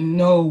God didn't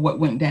know what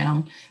went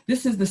down.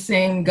 This is the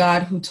same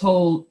God who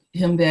told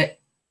him that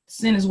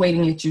sin is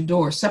waiting at your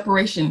door.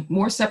 Separation,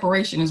 more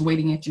separation is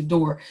waiting at your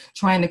door,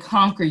 trying to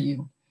conquer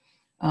you.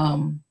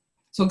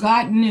 So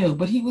God knew,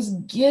 but he was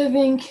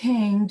giving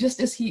Cain, just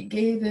as he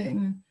gave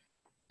him,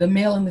 the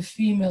male and the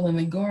female in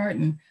the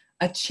garden,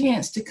 a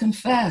chance to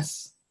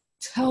confess.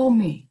 Tell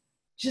me,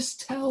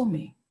 just tell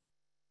me.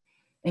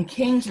 And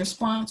Cain's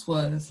response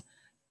was,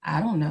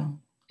 I don't know.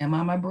 Am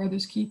I my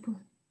brother's keeper?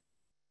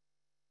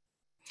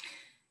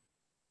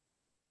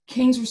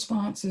 Cain's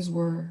responses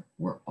were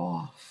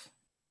off.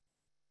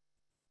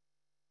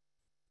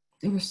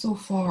 They were so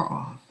far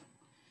off.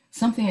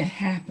 Something had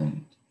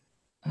happened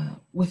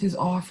with his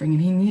offering,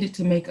 and he needed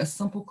to make a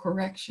simple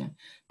correction,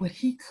 but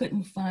he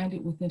couldn't find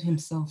it within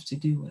himself to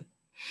do it.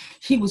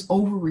 He was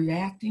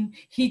overreacting.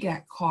 He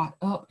got caught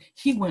up.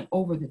 He went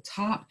over the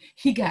top.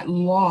 He got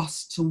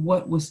lost to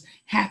what was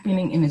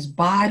happening in his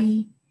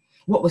body,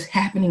 what was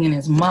happening in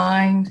his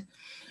mind,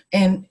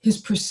 and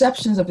his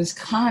perceptions of his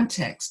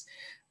context.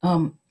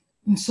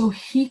 And so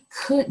he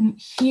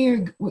couldn't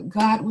hear what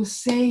God was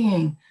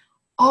saying.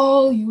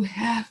 All you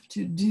have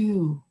to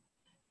do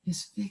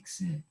is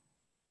fix it.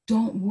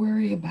 Don't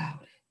worry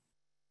about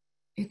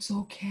it. It's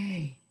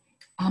okay.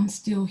 I'm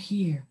still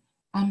here.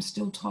 I'm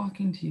still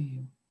talking to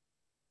you.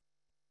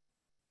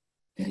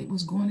 That it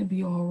was going to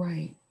be all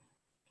right.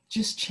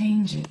 Just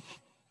change it.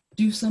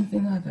 Do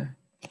something other,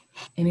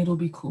 and it'll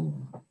be cool.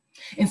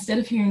 Instead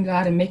of hearing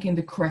God and making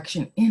the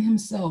correction in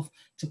himself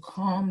to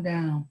calm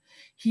down,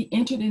 he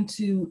entered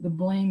into the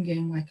blame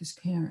game like his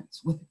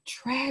parents with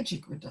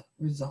tragic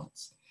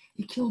results.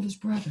 He killed his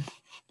brother.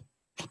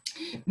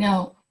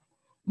 Now,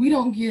 we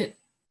don't get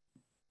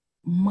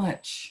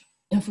much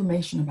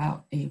information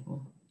about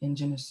Abel in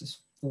Genesis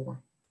 4.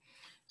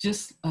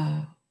 Just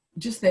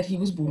that he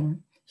was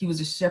born. He was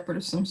a shepherd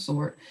of some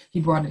sort. He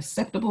brought an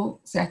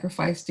acceptable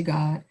sacrifice to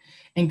God,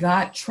 and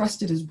God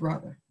trusted his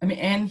brother.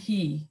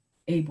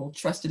 Abel,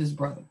 trusted his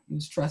brother. He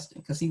was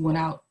trusting because he went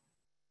out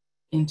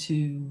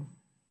into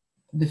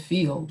the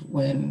field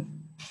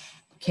when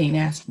Cain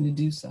asked him to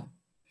do so.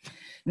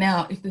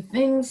 Now, if the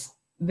things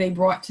they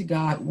brought to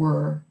God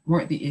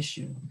weren't the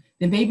issue,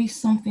 then maybe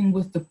something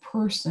with the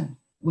person,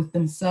 with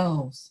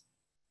themselves,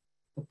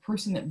 the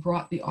person that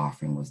brought the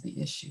offering was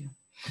the issue.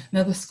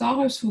 Now, the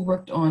scholars who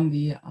worked on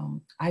the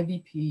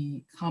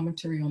IVP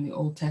commentary on the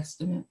Old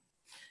Testament,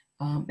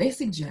 they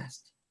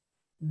suggest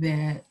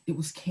that it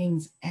was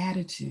Cain's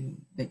attitude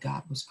that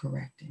God was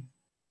correcting.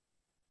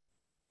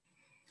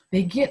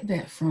 They get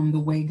that from the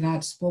way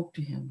God spoke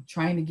to him,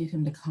 trying to get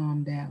him to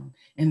calm down,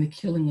 and the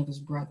killing of his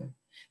brother.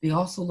 They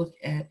also look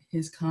at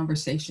his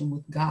conversation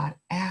with God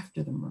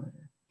after the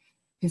murder.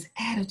 His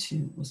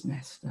attitude was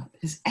messed up.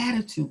 His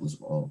attitude was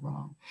all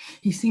wrong.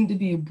 He seemed to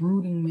be a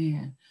brooding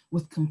man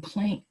with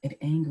complaint and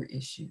anger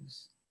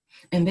issues.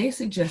 And they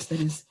suggest that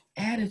his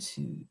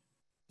attitude,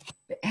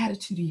 the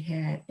attitude he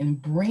had in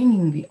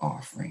bringing the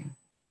offering,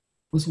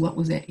 was what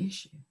was at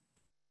issue,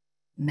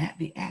 not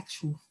the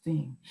actual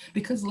thing.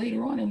 Because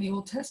later on in the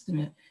Old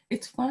Testament,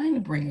 it's fine to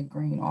bring a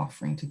grain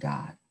offering to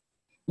God.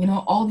 You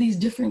know, all these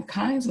different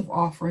kinds of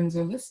offerings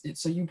are listed.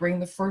 So you bring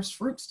the first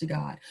fruits to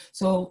God.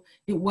 So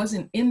it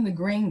wasn't in the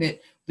grain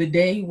that the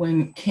day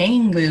when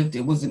Cain lived,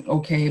 it wasn't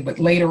okay, but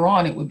later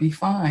on it would be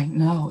fine.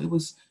 No, it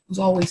was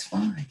always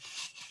fine.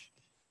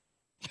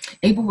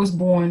 Abel was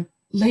born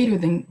later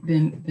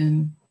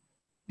than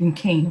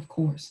Cain, of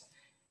course.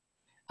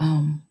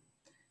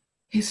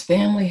 His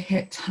family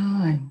had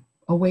time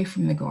away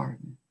from the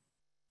garden,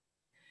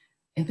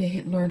 and they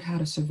had learned how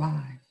to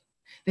survive.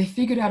 They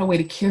figured out a way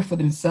to care for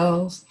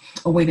themselves,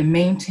 a way to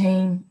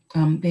maintain.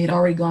 They had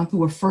already gone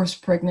through a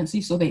first pregnancy,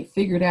 so they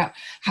figured out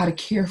how to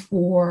care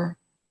for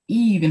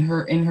Eve in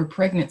her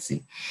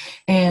pregnancy.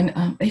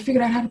 And they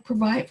figured out how to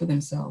provide for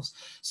themselves.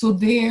 So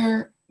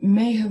there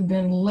may have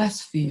been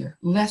less fear,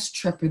 less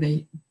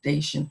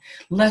trepidation,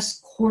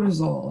 less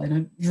cortisol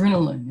and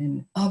adrenaline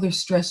and other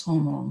stress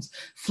hormones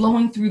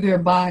flowing through their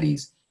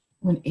bodies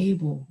when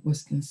Abel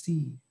was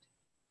conceived.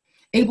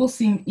 Abel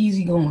seemed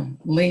easygoing,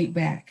 laid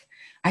back.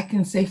 I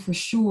can say for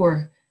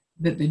sure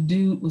that the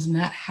dude was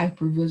not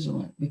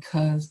hypervigilant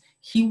because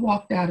he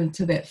walked out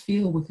into that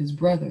field with his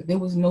brother. There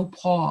was no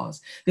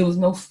pause. There was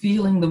no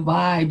feeling the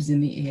vibes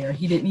in the air.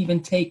 He didn't even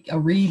take a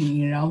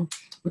reading,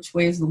 which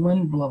way is the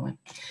wind blowing?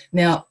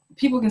 Now,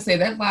 people can say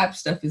that vibe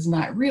stuff is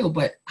not real,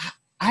 but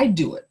I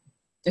do it.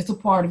 It's a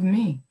part of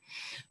me.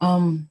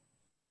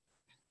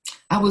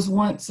 I was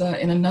once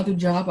in another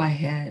job I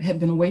had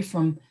been away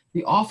from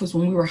the office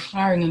when we were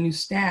hiring a new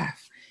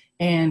staff.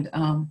 And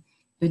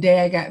the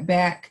day I got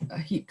back,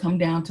 he'd come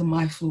down to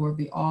my floor of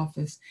the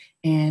office,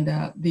 and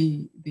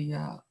the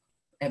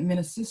admin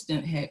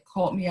assistant had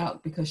called me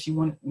out because she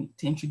wanted me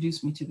to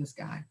introduce me to this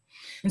guy.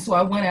 And so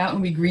I went out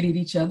and we greeted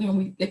each other and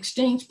we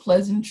exchanged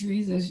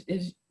pleasantries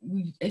as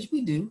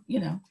we do,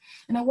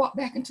 And I walked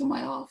back into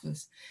my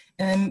office.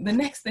 And the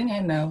next thing I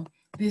know,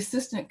 the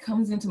assistant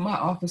comes into my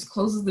office,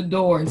 closes the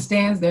door, and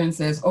stands there and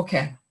says,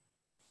 "Okay,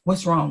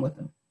 what's wrong with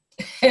him?"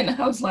 And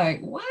I was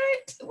like, "What?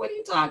 What are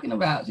you talking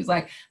about?" She's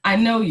like, "I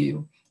know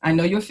you. I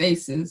know your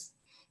faces.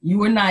 You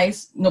were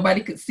nice.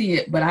 Nobody could see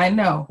it, but I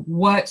know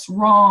what's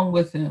wrong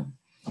with him."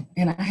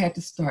 And I had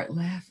to start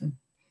laughing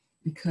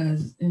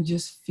and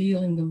just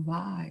feeling the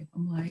vibe.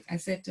 I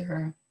said to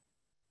her,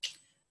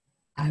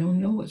 "I don't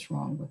know what's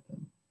wrong with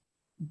him,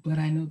 but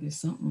I know there's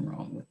something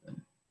wrong with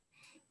him."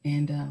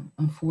 And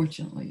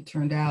unfortunately, it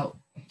turned out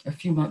a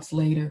few months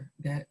later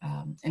that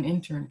an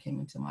intern came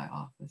into my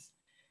office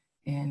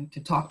and to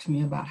talk to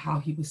me about how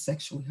he was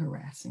sexually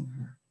harassing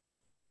her.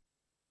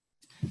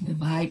 The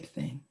vibe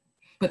thing.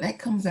 But that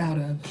comes out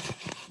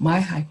of my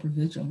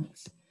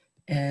hypervigilance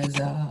as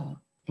a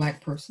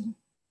Black person,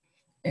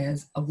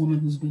 as a woman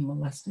who's been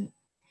molested.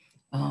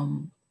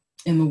 In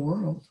the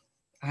world,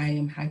 I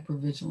am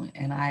hypervigilant,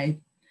 and I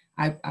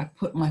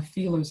put my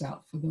feelers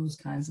out for those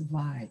kinds of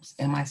vibes.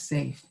 Am I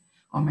safe?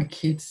 Are my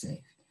kids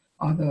safe?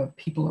 Are the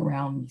people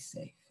around me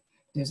safe?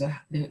 There's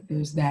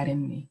that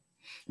in me.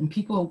 And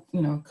people,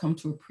 come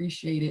to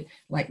appreciate it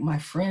like my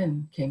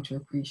friend came to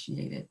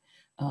appreciate it.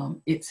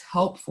 It's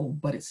helpful,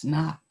 but it's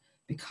not,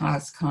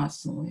 because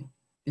constantly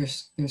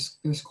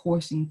there's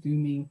coursing through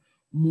me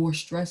more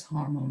stress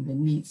hormone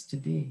than needs to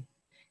be.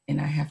 And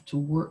I have to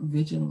work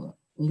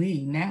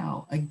vigilantly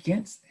now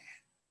against that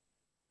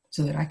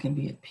so that I can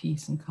be at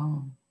peace and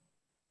calm.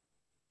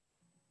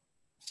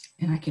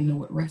 And I can know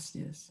what rest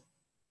is.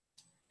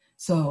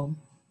 So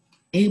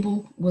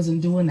Abel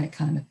wasn't doing that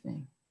kind of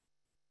thing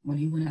when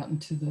he went out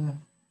into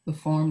the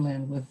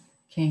farmland with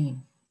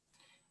Cain.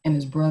 and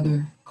his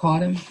brother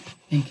caught him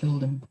and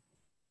killed him.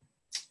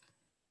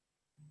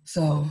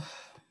 So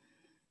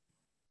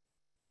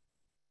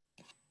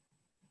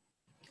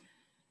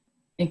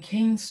in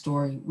Cain's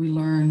story, we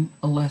learn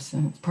a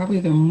lesson. Probably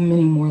there are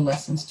many more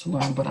lessons to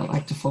learn, but I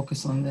like to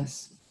focus on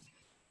this.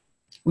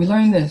 We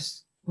learn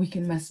this. We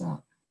can mess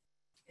up.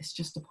 It's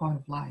just a part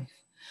of life.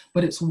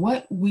 But it's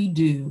what we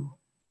do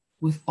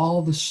with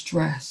all the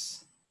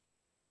stress,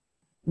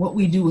 what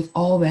we do with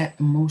all that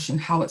emotion,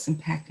 how it's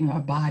impacting our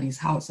bodies,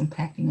 how it's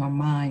impacting our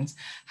minds,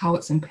 how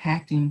it's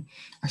impacting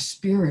our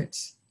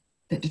spirits,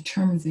 that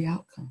determines the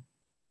outcome.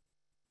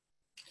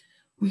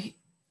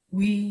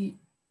 We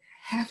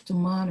have to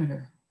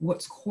monitor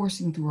what's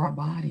coursing through our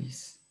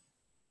bodies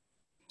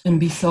and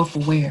be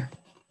self-aware.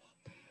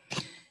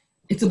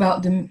 It's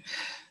about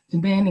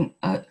demanding.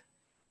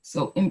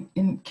 So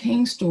in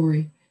Cain's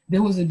story,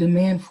 there was a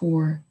demand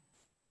for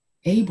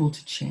Abel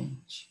to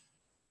change,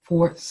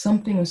 for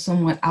something or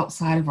someone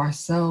outside of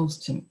ourselves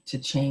to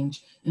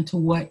change into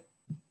what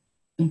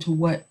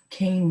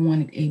Cain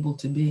wanted Abel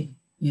to be.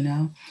 You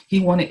know, he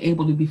wanted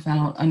Abel to be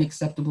found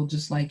unacceptable,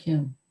 just like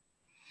him.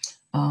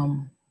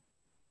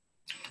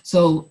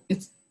 So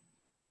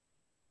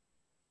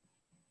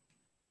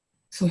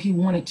he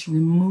wanted to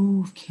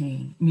remove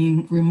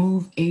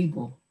remove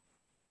Abel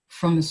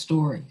from the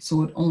story,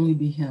 so it'd only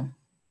be him,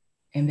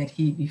 and that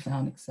he'd be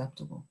found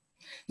acceptable.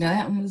 Now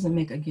that one doesn't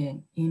make,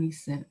 again, any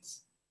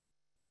sense.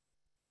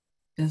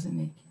 Doesn't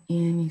make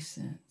any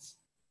sense.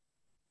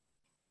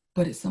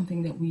 But it's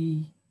something that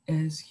we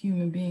as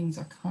human beings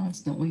are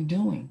constantly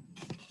doing.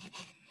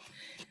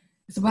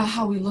 It's about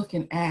how we look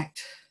and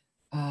act.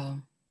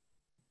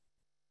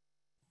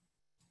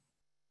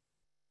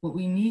 What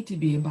we need to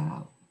be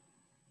about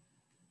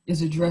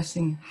is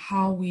addressing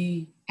how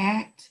we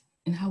act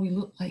and how we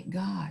look like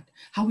God,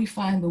 how we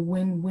find the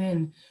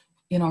win-win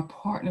in our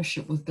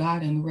partnership with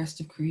God and the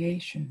rest of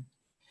creation,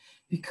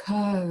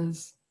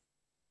 because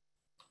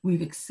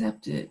we've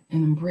accepted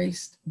and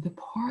embraced the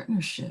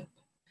partnership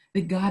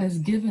that God has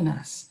given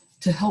us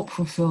to help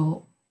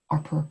fulfill our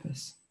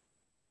purpose.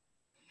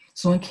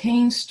 So in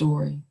Cain's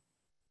story,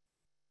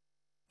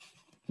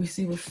 we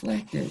see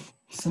reflected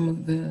some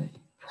of the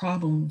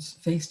problems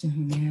faced in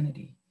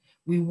humanity.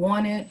 We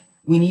want it,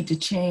 we need to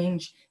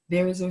change.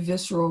 There is a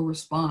visceral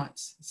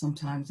response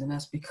sometimes in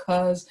us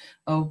because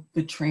of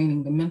the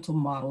training, the mental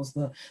models,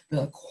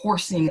 the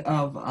coursing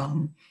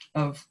of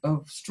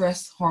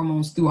stress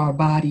hormones through our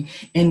body,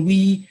 and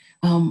we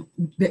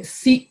that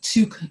seek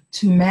to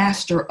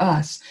master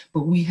us,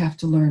 but we have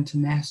to learn to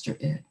master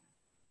it.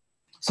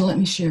 So let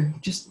me share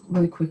just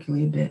really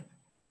quickly a bit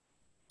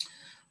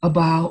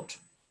about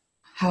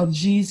how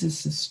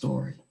Jesus'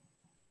 story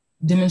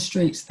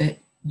demonstrates that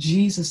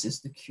Jesus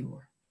is the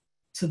cure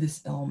to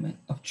this element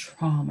of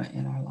trauma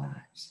in our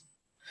lives.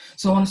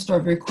 So I want to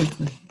start very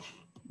quickly,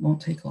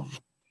 won't take long,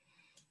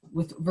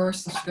 with a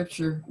verse of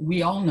scripture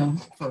we all know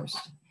first,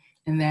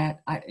 and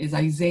that is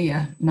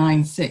Isaiah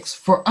 9:6.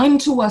 For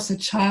unto us a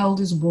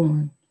child is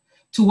born,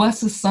 to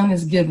us a son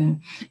is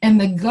given, and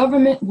the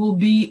government will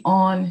be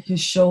on his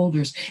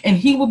shoulders, and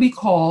he will be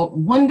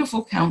called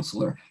Wonderful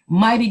Counselor,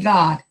 Mighty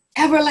God,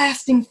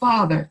 Everlasting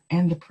Father,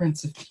 and the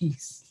Prince of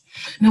Peace.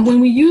 Now, when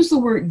we use the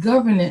word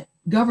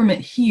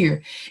government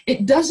here,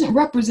 it doesn't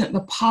represent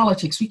the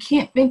politics. We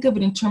can't think of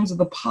it in terms of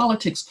the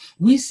politics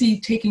we see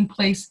taking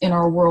place in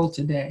our world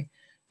today.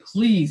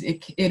 Please,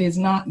 it is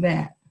not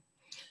that.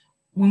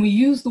 When we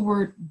use the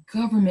word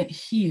government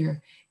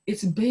here,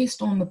 it's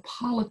based on the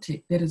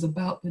politic that is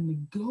about the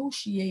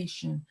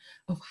negotiation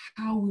of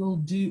how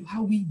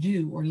we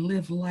do or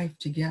live life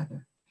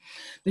together.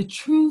 The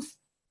truth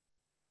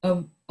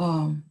of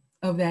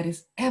that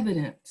is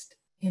evidenced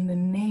in the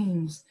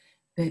names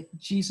that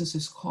Jesus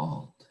is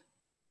called.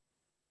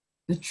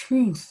 The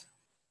truth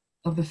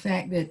of the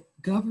fact that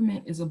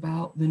government is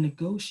about the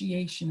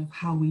negotiation of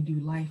how we do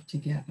life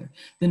together.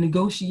 The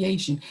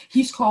negotiation.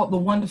 He's called the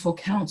Wonderful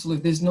Counselor.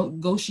 There's no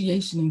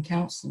negotiation in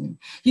counseling.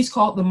 He's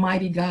called the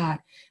Mighty God,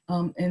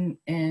 and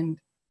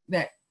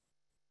that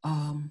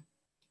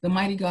the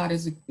Mighty God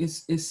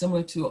is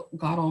similar to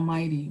God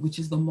Almighty, which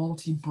is the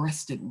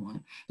multi-breasted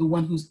one, the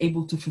one who's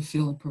able to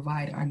fulfill and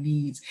provide our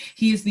needs.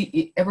 He is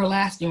the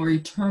everlasting or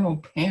eternal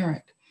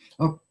parent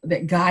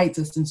that guides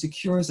us and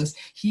secures us.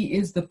 He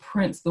is the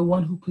Prince, the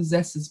one who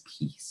possesses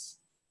peace.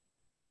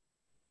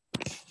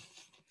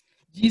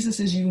 Jesus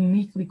is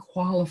uniquely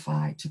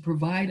qualified to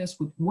provide us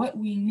with what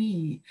we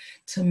need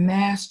to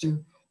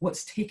master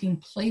what's taking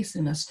place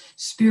in us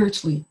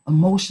spiritually,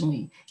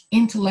 emotionally,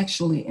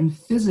 intellectually, and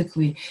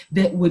physically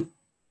that would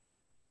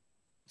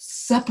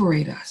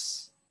separate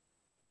us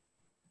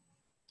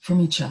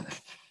from each other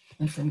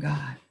and from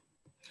God.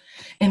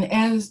 And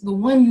as the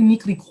one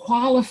uniquely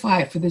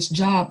qualified for this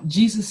job,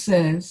 Jesus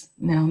says,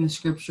 now in the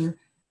scripture,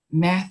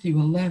 Matthew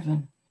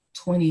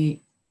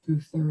 11:28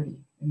 through 30.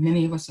 And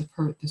many of us have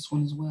heard this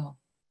one as well.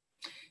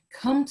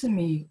 Come to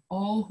me,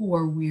 all who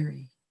are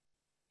weary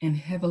and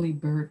heavily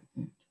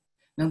burdened.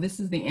 Now, this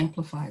is the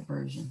Amplified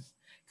version.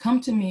 Come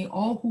to me,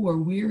 all who are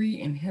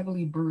weary and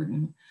heavily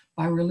burdened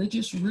by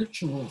religious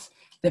rituals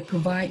that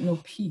provide no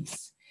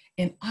peace,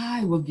 and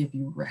I will give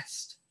you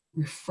rest,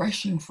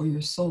 refreshing for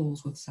your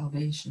souls with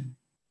salvation.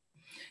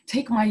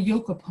 Take my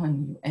yoke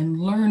upon you and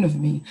learn of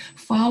me,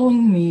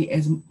 following me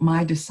as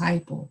my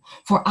disciple.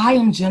 For I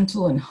am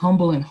gentle and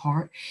humble in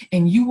heart,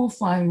 and you will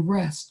find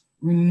rest,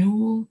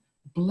 renewal,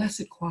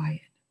 blessed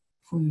quiet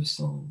for your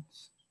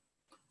souls.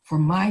 For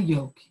my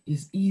yoke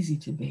is easy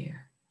to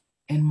bear,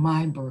 and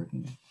my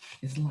burden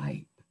is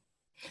light.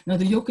 Now,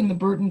 the yoke and the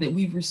burden that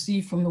we've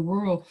received from the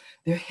world,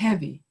 they're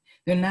heavy.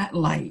 They're not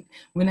light.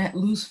 We're not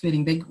loose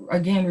fitting. They,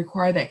 again,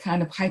 require that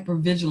kind of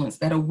hypervigilance,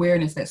 that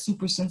awareness, that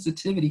super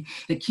sensitivity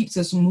that keeps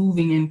us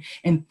moving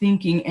and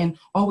thinking and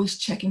always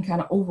checking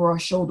kind of over our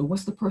shoulder.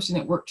 What's the person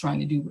at work trying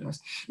to do with us?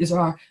 Is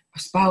our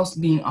spouse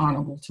being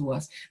honorable to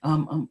us?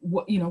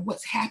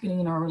 What's happening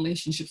in our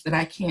relationships that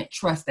I can't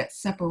trust, that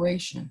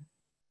separation?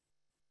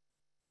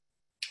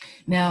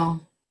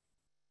 Now,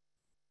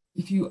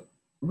 if you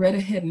read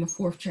ahead in the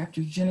 4th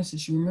chapter of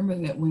Genesis, you remember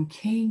that when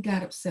Cain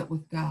got upset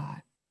with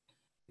God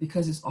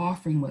because his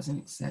offering wasn't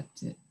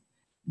accepted,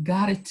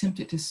 God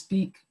attempted to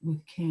speak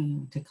with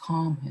Cain to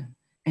calm him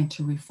and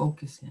to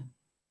refocus him.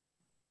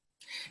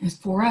 And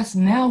for us,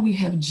 now we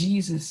have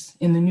Jesus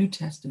in the New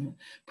Testament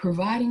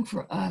providing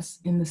for us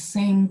in the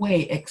same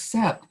way,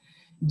 except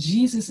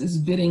Jesus is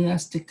bidding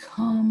us to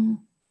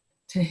come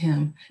to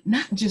him,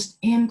 not just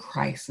in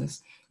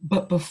crisis,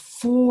 but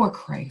before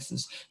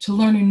crisis, to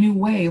learn a new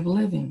way of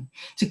living,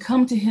 to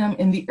come to him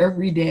in the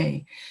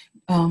everyday.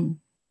 Do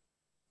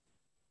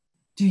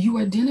you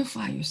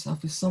identify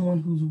yourself as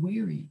someone who's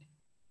wearied?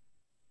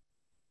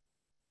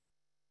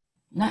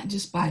 Not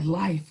just by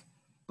life,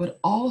 but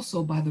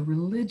also by the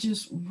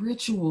religious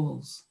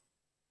rituals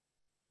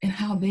and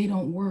how they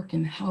don't work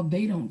and how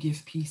they don't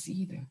give peace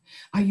either.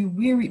 Are you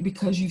wearied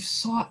because you've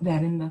sought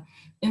that in the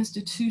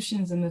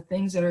institutions and the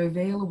things that are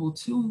available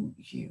to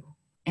you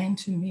and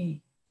to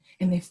me,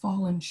 and they've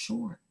fallen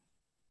short?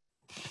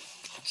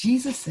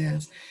 Jesus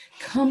says,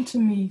 come to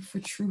me for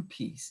true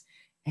peace,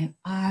 and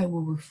I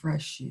will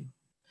refresh you,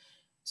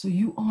 so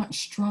you aren't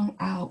strung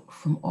out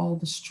from all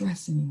the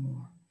stress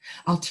anymore.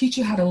 I'll teach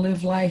you how to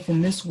live life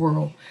in this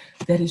world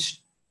that is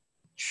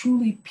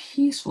truly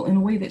peaceful, in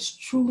a way that's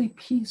truly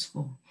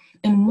peaceful.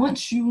 And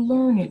once you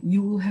learn it,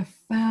 you will have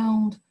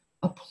found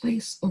a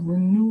place of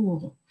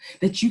renewal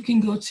that you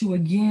can go to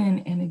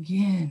again and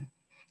again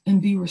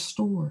and be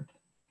restored,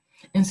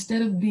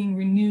 instead of being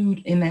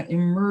renewed in that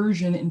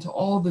immersion into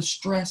all the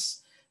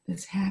stress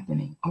that's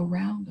happening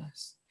around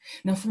us.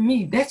 Now, for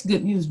me, that's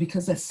good news,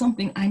 because that's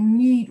something I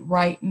need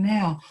right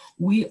now.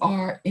 We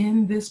are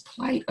in this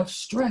plight of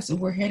stress, and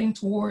we're heading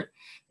toward,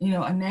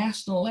 a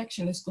national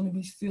election that's going to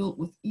be filled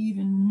with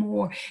even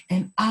more.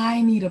 And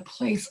I need a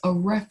place, a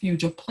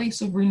refuge, a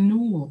place of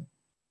renewal.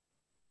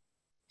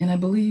 And I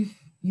believe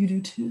you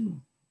do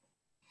too.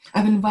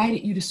 I've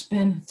invited you to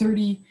spend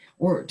 30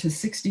 or to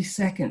 60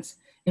 seconds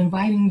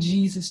inviting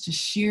Jesus to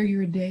share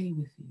your day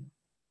with you.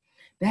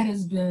 That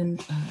has been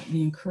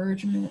the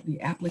encouragement,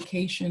 the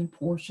application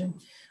portion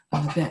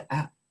that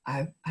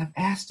I've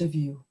asked of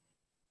you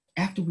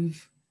after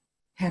we've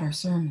had our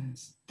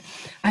sermons.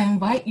 I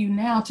invite you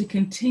now to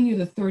continue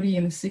the 30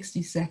 and the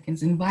 60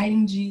 seconds,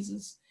 inviting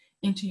Jesus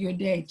into your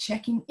day,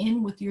 checking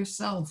in with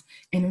yourself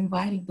and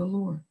inviting the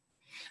Lord.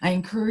 I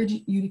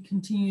encourage you to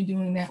continue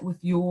doing that with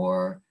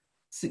your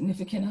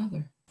significant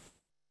other,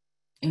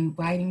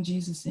 inviting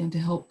Jesus in to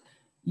help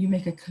you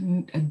make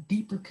a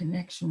deeper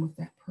connection with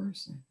that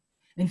person,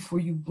 and for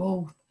you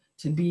both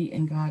to be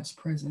in God's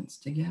presence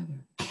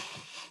together.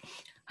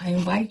 I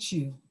invite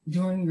you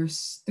during your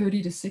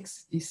 30 to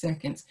 60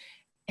 seconds,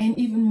 and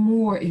even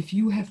more if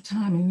you have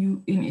time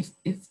and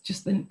it's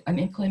just an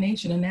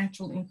inclination, a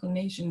natural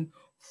inclination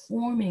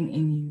forming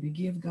in you to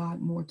give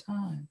God more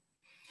time,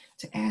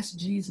 to ask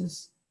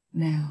Jesus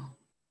now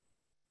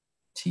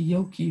to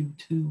yoke you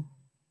to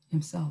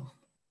himself,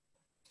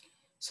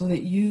 so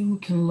that you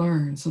can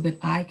learn, so that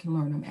I can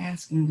learn. I'm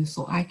asking this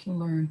so I can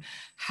learn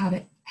how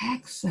to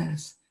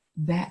access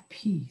that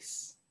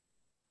peace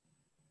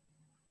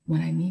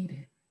when I need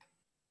it.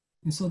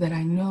 And so that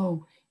I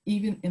know,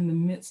 even in the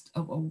midst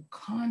of a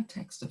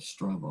context of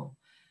struggle,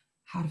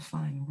 how to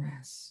find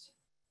rest.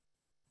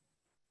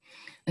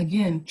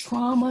 Again,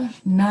 trauma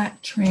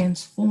not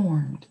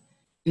transformed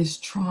is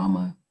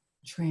trauma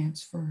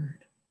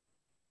transferred.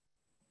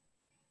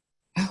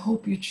 I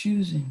hope you're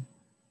choosing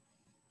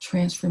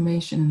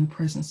transformation in the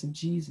presence of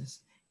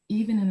Jesus,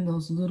 even in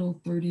those little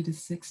 30 to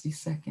 60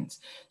 seconds.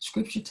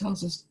 Scripture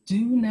tells us, do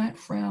not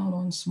frown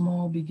on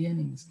small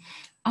beginnings.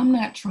 I'm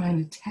not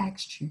trying to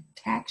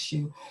tax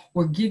you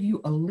or give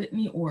you a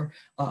litany or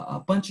a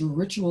bunch of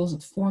rituals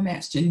and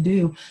formats to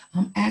do.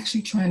 I'm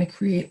actually trying to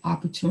create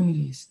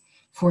opportunities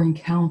for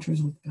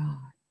encounters with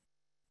God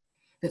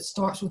that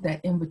starts with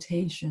that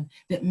invitation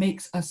that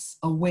makes us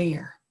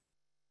aware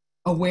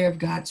of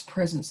God's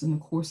presence in the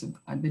course of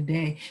the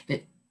day,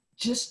 that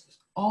just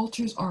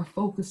alters our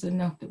focus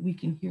enough that we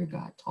can hear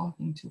God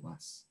talking to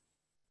us.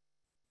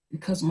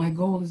 Because my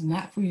goal is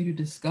not for you to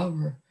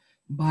discover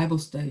Bible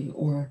study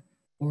or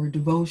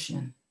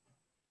devotion,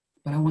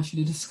 but I want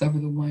you to discover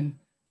the one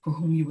for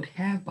whom you would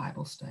have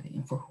Bible study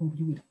and for whom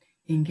you would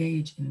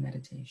engage in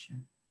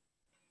meditation.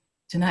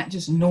 To not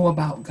just know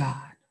about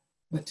God,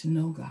 but to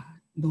know God.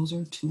 Those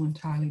are two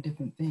entirely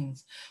different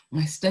things.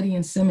 My study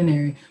in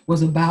seminary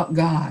was about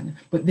God,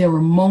 but there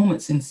were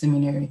moments in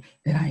seminary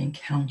that I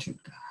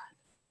encountered God.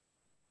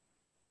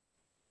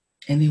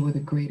 And they were the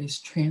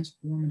greatest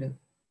transformative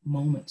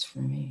moments for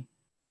me.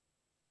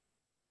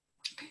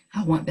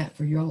 I want that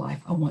for your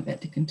life. I want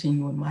that to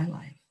continue in my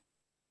life.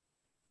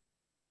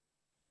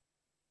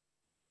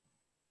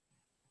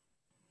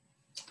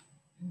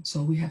 And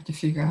so we have to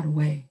figure out a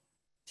way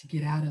to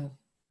get out of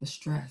the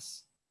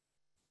stress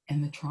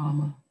and the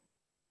trauma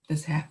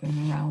that's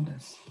happening around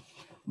us.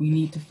 We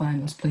need to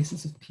find those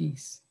places of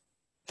peace.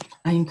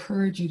 I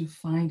encourage you to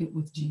find it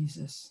with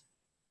Jesus.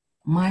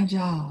 My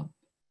job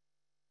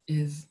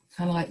is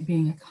kind of like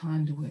being a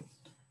conduit.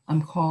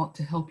 I'm called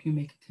to help you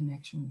make a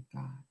connection with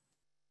God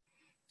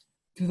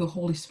through the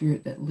Holy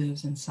Spirit that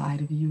lives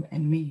inside of you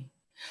and me.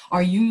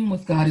 Our union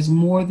with God is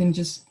more than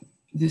just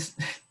this.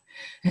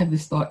 I have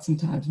this thought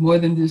sometimes, more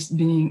than just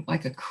being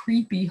like a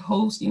creepy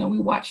host. You know, we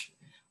watch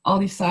all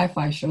these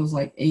sci-fi shows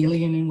like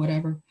Alien and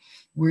whatever,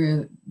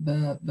 where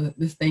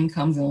this thing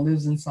comes and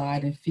lives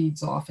inside and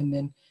feeds off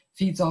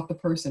the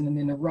person and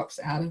then erupts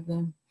out of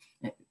them.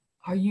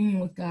 Our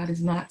union with God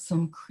is not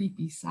some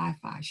creepy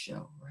sci-fi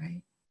show,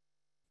 right?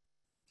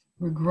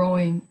 We're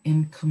growing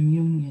in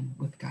communion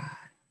with God,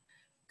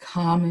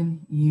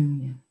 common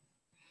union,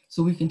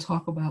 so we can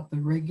talk about the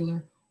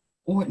regular,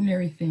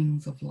 ordinary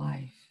things of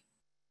life,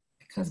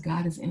 because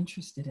God is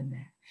interested in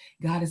that.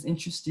 God is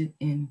interested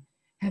in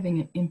having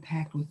an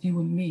impact with you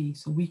and me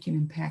so we can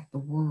impact the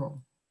world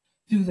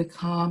through the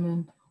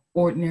common,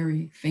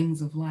 ordinary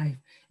things of life.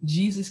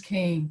 Jesus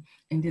came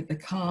and did the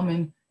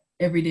common,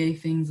 everyday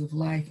things of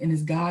life. And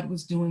as God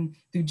was doing,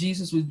 through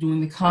Jesus was doing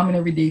the common,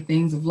 everyday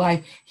things of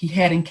life, he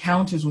had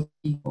encounters with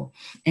people.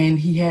 And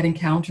he had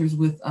encounters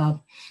with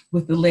the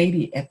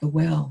lady at the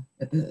well,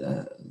 at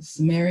the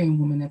Samaritan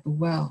woman at the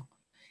well,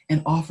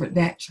 and offered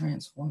that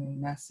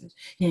transforming message.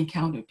 He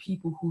encountered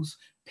people whose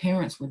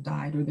parents were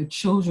died or their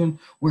children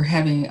were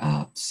having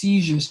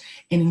seizures,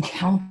 and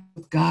encounter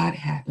with God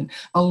happened.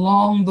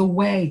 Along the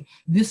way,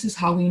 this is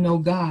how we know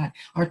God.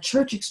 Our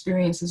church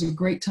experience is a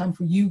great time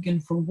for you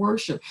and for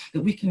worship,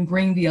 that we can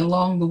bring the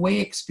along the way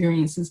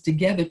experiences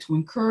together to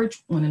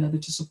encourage one another,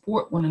 to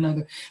support one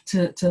another,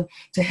 to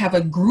have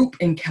a group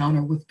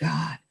encounter with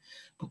God.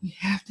 But we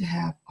have to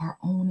have our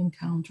own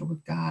encounter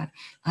with God.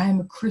 I am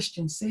a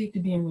Christian, saved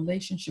to be in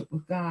relationship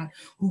with God,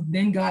 who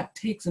then God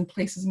takes and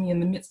places me in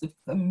the midst of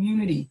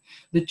community,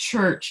 the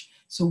church,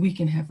 so we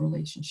can have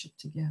relationship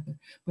together.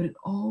 But it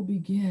all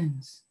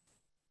begins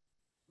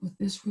with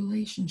this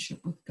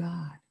relationship with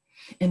God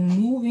and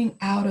moving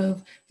out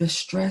of the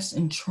stress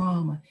and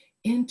trauma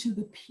into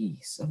the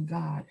peace of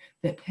God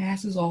that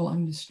passes all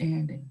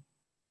understanding,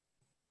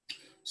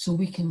 so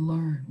we can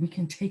learn, we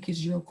can take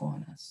his yoke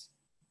on us,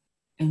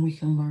 and we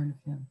can learn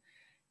of him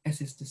as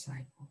his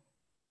disciple.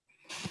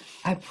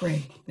 I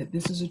pray that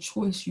this is a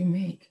choice you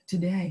make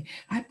today.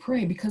 I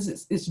pray because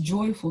it's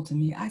joyful to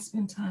me. I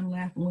spend time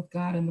laughing with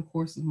God in the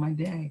course of my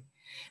day.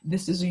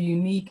 This is a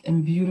unique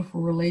and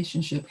beautiful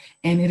relationship,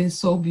 and it is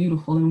so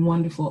beautiful and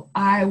wonderful.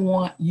 I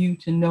want you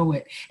to know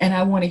it, and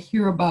I want to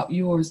hear about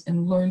yours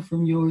and learn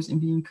from yours and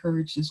be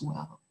encouraged as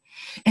well.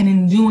 And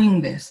in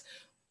doing this,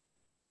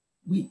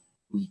 we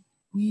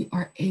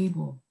are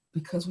able,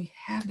 because we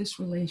have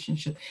this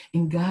relationship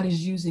and God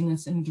is using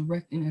us and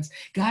directing us.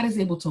 God is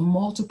able to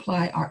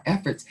multiply our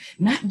efforts,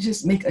 not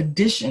just make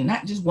addition,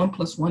 not just 1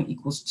 + 1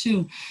 =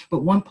 2,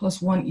 but 1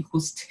 + 1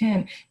 =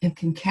 10, and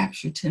can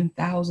capture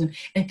 10,000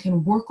 and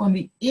can work on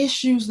the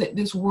issues that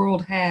this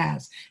world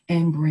has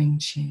and bring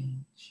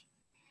change.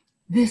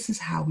 This is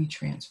how we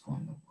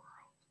transform the world.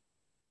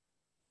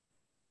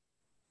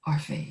 Our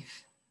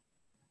faith.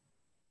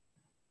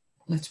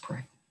 Let's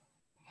pray.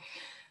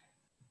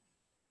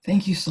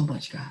 Thank you so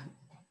much, God,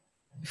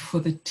 for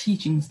the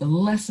teachings, the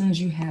lessons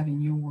you have in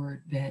your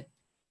word that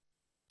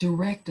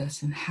direct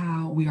us in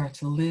how we are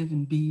to live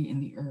and be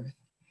in the earth.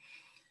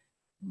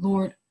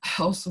 Lord,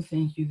 I also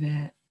thank you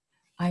that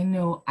I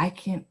know I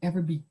can't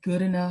ever be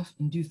good enough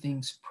and do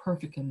things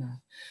perfect enough.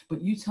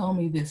 But you tell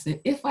me this, that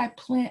if I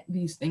plant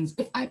these things,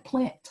 if I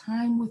plant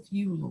time with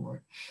you,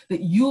 Lord, that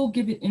you'll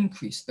give it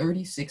increase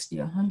 30, 60,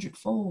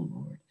 100-fold,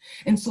 Lord.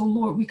 And so,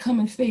 Lord, we come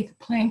in faith,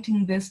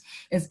 planting this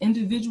as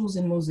individuals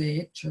in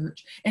Mosaic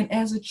Church and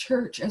as a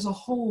church as a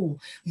whole,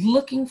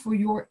 looking for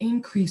your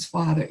increase,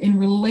 Father, in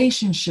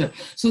relationship,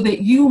 so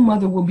that you,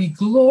 Mother, will be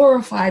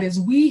glorified as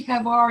we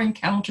have our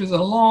encounters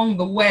along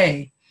the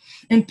way.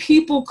 And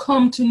people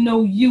come to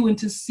know you and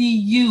to see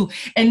you,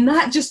 and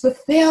not just the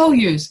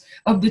failures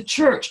of the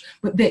church,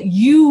 but that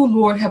you,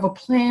 Lord, have a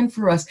plan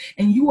for us,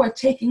 and you are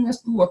taking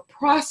us through a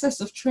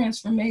process of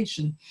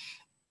transformation.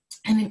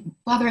 And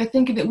Father, I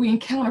think that we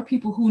encounter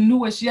people who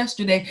knew us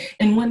yesterday,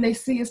 and when they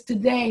see us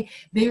today,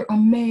 they're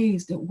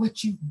amazed at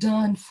what you've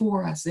done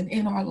for us and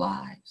in our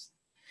lives.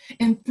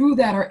 and through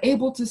that are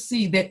able to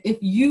see that if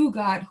you,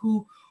 God,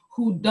 who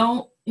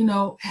don't,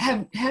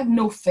 have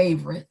no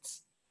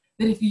favorites,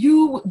 that if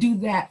you would do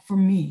that for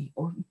me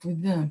or for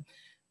them,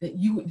 that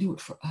you would do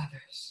it for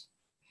others.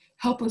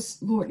 Help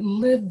us, Lord,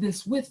 live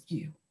this with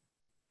you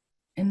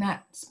and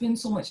not spend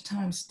so much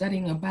time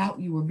studying about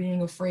you or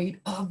being afraid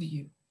of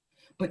you,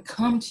 but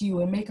come to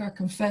you and make our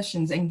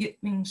confessions and get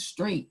things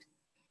straight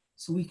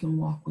so we can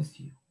walk with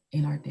you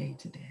in our day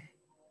to day.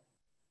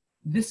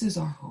 This is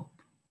our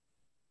hope.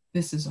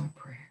 This is our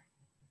prayer.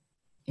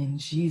 In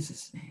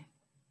Jesus' name,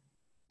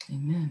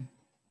 amen.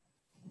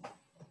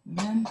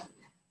 Amen.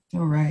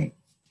 All right.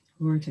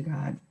 Glory to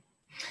God.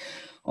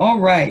 All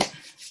right.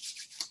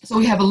 So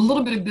we have a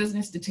little bit of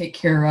business to take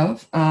care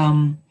of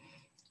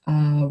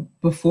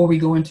before we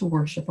go into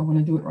worship. I want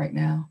to do it right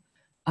now.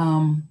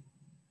 And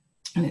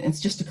it's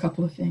just a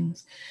couple of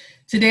things.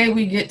 Today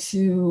we get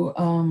to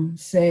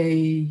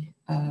say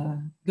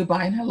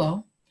goodbye and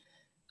hello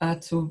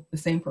to the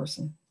same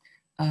person.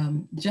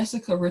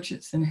 Jessica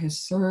Richardson has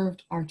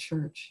served our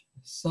church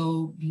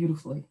so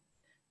beautifully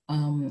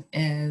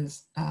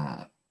as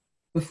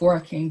before I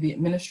came the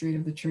administrator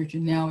of the church,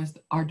 and now as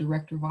our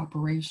director of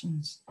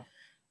operations.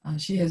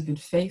 She has been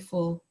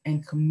faithful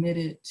and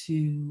committed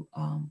to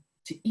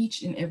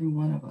each and every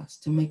one of us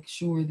to make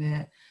sure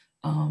that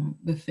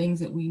the things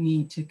that we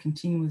need to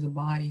continue as a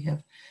body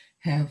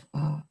have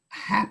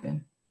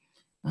happened.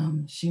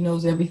 She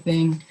knows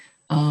everything.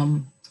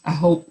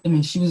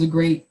 She was a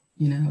great,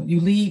 you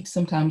lead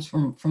sometimes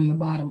from the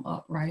bottom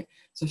up, right?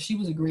 So she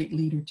was a great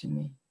leader to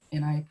me,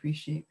 and I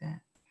appreciate that.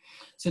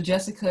 So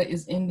Jessica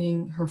is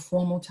ending her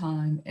formal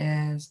time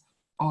as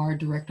our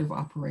director of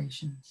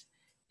operations,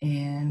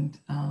 and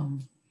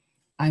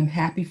I'm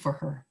happy for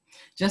her.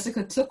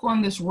 Jessica took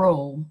on this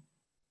role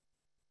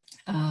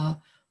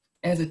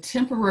as a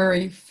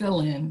temporary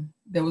fill-in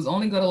that was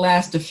only going to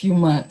last a few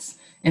months,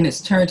 and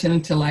it's turned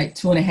into like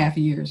 2.5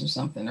 years or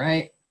something,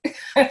 right?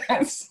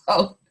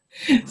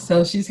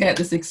 So she's had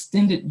this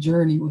extended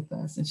journey with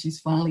us, and she's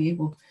finally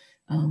able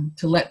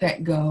to let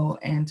that go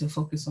and to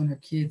focus on her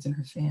kids and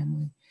her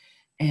family.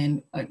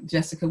 And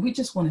Jessica, we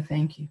just want to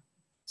thank you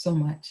so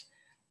much.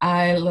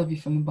 I love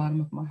you from the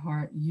bottom of my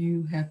heart.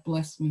 You have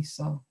blessed me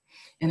so.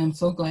 And I'm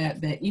so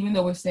glad that even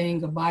though we're saying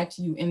goodbye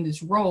to you in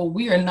this role,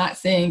 we are not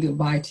saying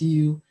goodbye to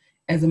you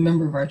as a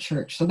member of our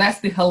church. So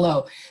that's the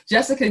hello.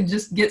 Jessica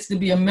just gets to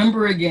be a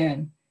member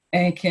again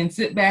and can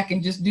sit back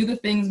and just do the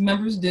things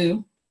members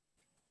do,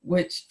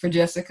 which for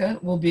Jessica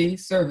will be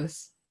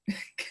service,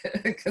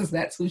 because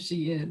that's who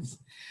she is.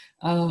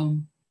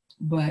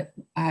 But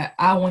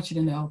I want you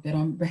to know that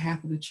on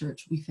behalf of the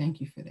church, we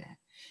thank you for that.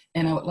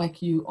 And I would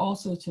like you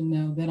also to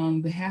know that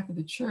on behalf of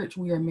the church,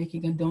 we are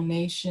making a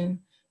donation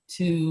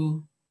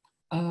to,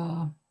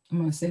 I'm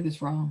going to say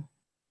this wrong,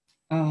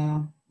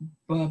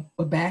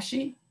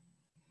 Babashi,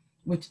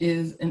 which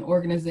is an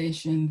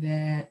organization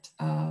that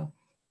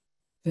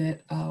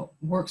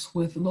works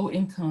with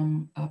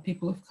low-income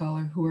people of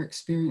color who are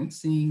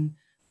experiencing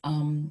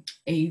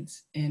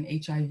AIDS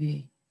and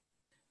HIV.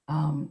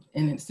 And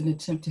it's an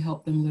attempt to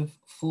help them live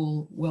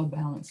full,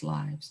 well-balanced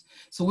lives.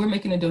 So we're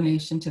making a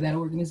donation to that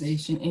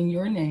organization in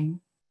your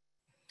name,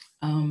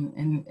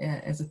 and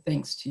as a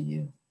thanks to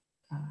you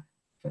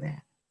for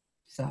that.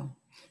 So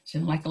she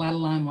didn't like a lot of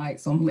limelight,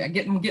 so I'm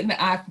getting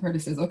the eye from her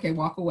that says, okay,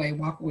 walk away,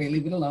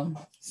 leave it alone.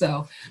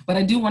 So, but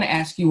I do want to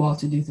ask you all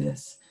to do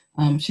this.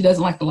 She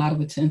doesn't like a lot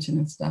of attention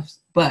and stuff,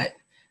 but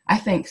I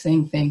think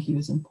saying thank you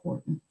is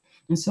important.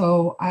 And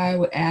so I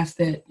would ask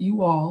that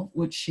you all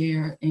would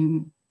share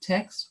in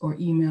text or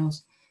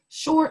emails,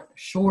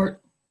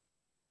 short,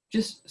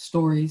 just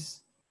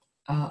stories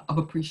of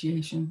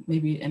appreciation,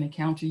 maybe an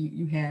encounter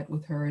you had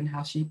with her and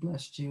how she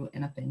blessed you,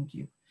 and a thank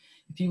you.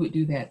 If you would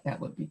do that, that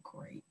would be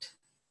great.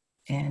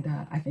 And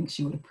I think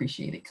she would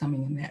appreciate it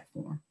coming in that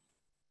form.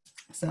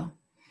 So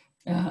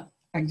I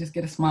can just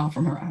get a smile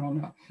from her, I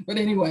don't know. But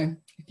anyway,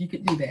 if you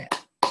could do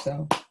that.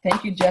 So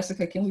thank you,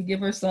 Jessica. Can we give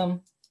her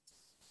some?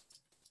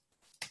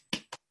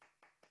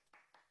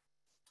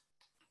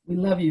 We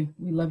love you.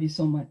 We love you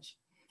so much.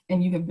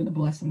 And you have been a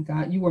blessing,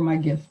 God. You were my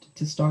gift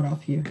to start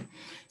off here.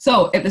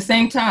 So at the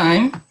same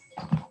time,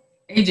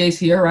 AJ's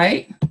here,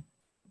 right?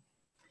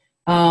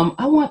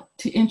 I want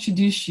to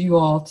introduce you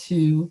all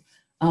to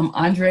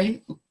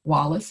Andre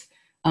Wallace.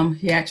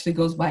 He actually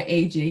goes by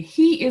AJ.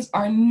 He is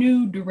our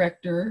new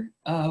director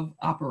of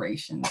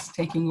operations,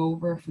 taking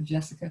over for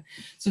Jessica.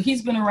 So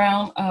he's been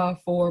around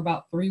for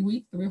about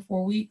 3 or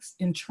 4 weeks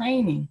in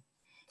training.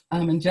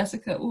 And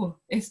Jessica,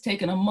 it's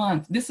taken a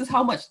month. This is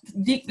how much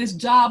deep this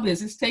job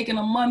is. It's taken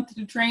a month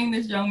to train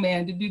this young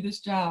man to do this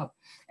job.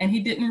 And he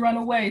didn't run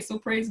away, so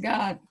praise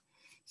God.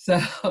 So,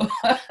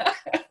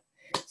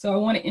 so I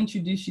want to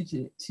introduce you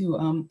to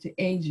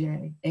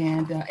AJ.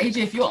 And AJ,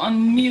 if you'll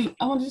unmute,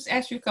 I want to just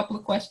ask you a couple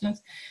of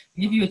questions,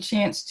 give you a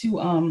chance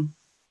to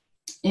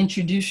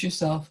introduce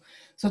yourself.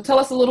 So tell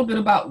us a little bit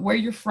about where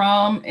you're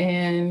from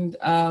and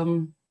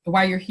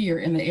why you're here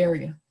in the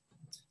area.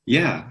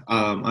 Yeah,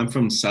 I'm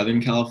from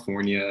Southern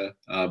California,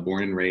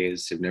 born and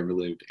raised. Have never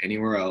lived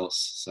anywhere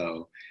else.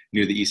 So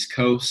near the East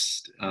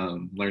Coast,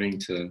 learning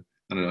to,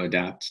 I don't know,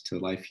 adapt to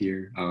life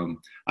here.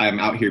 I'm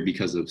out here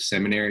because of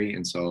seminary,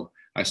 and so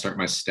I start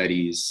my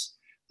studies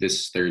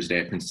this Thursday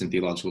at Princeton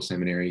Theological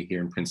Seminary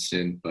here in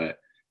Princeton, but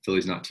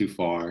Philly's not too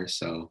far.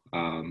 So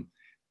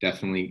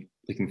definitely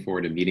looking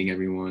forward to meeting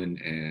everyone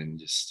and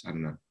just, I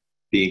don't know,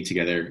 being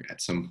together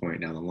at some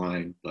point down the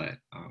line. But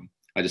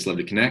I just love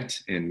to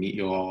connect and meet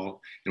you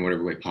all in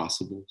whatever way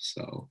possible.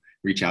 So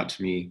reach out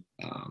to me.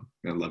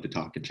 I'd love to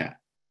talk and chat.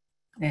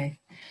 Hey,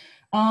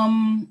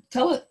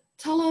 tell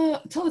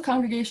the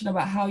congregation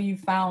about how you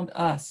found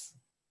us.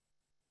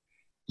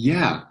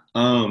 Yeah.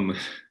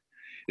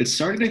 It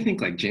started, I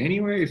think, like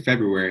January,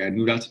 February. I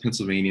moved out to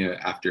Pennsylvania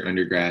after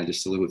undergrad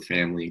just to live with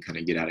family and kind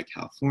of get out of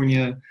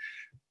California.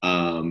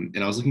 And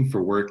I was looking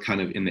for work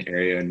kind of in the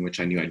area in which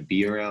I knew I'd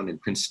be around in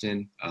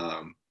Princeton.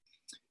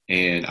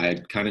 And I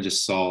kind of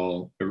just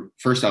saw,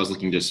 first I was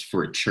looking just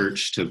for a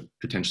church to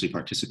potentially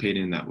participate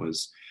in that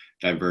was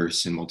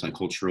diverse and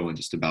multicultural and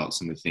just about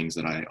some of the things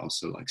that I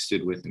also like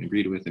stood with and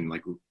agreed with and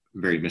like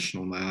very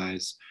missional in my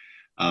eyes.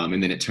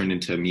 And then it turned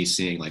into me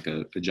seeing like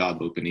a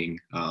job opening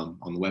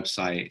on the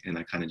website, and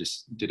I kind of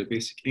just did a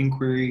basic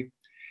inquiry.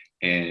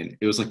 And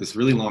it was like this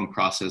really long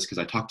process because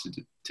I talked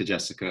to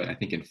Jessica, I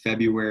think in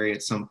February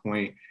at some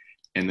point,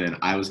 and then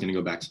I was going to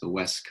go back to the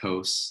West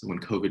Coast when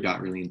COVID got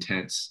really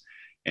intense.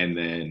 And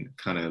then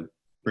kind of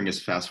bring us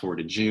fast forward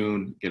to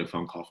June, get a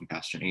phone call from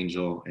Pastor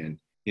Angel and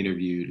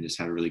interviewed and just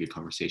had a really good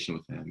conversation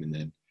with them. And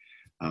then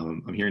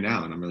I'm here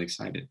now and I'm really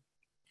excited.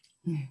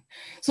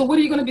 So what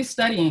are you going to be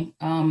studying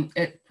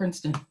at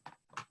Princeton?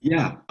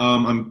 Yeah,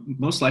 I'm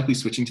most likely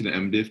switching to the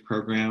MDiv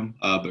program,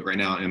 but right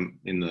now I'm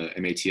in the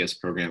MATS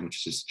program, which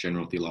is just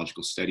General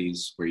Theological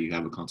Studies, where you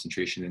have a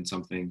concentration in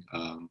something.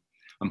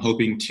 I'm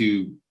hoping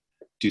to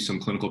do some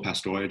clinical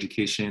pastoral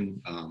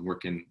education,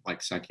 work in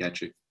like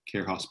psychiatric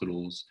care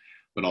hospitals,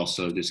 but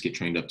also just get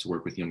trained up to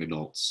work with young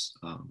adults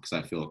because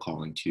I feel a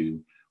calling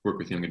to work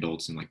with young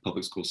adults in like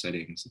public school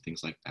settings and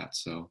things like that.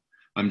 So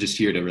I'm just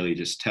here to really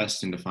just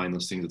test and define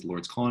those things that the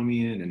Lord's calling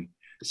me in and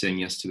saying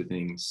yes to the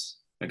things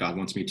that God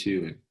wants me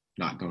to and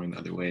not going the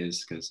other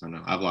ways because I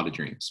know I have a lot of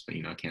dreams, but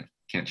I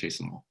can't chase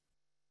them all.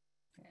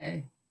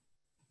 Hey,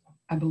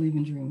 I believe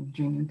in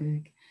dreaming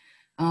big.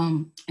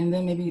 And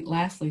then maybe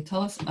lastly,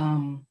 tell us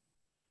how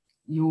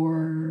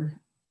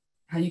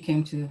you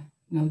came to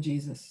know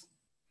Jesus.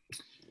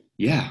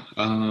 Yeah,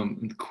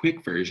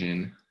 quick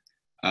version.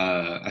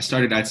 I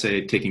started, I'd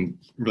say, taking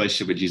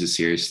relationship with Jesus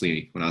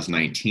seriously when I was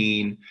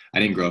 19. I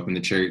didn't grow up in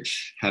the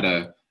church, had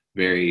a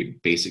very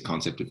basic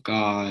concept of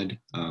God,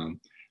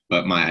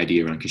 but my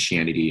idea around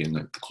Christianity and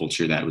the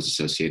culture that was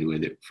associated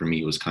with it for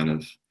me was kind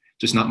of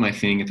just not my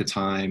thing at the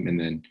time. And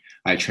then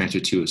I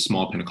transferred to a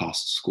small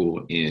Pentecostal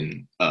school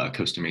in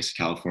Costa Mesa,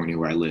 California,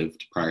 where I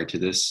lived prior to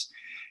this.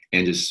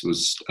 And just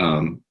was,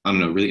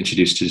 really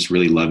introduced to just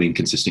really loving,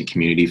 consistent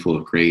community full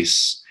of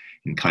grace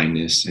and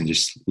kindness and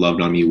just loved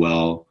on me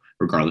well,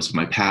 regardless of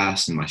my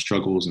past and my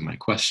struggles and my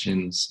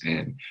questions.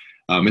 And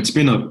it's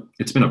been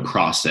a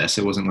process.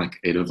 It wasn't like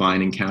a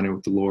divine encounter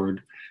with the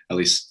Lord, at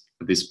least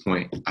at this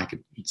point, I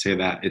could say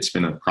that. It's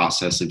been a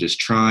process of just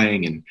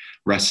trying and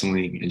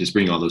wrestling and just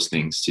bringing all those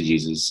things to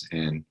Jesus.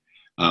 And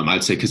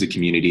I'd say because of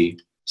community,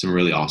 some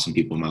really awesome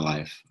people in my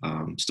life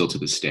still to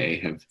this day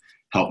have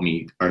helped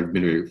me or have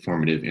been very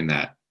formative in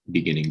that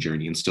beginning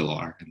journey and still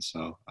are. And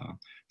so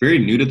very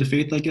new to the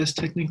faith, I guess,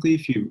 technically,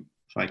 if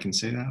I can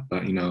say that,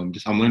 but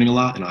I'm learning a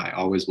lot and I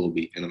always will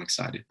be, and I'm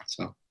excited.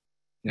 So,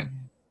 yeah.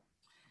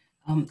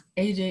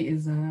 AJ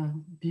is a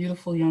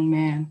beautiful young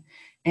man.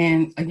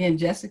 And again,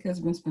 Jessica's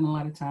been spending a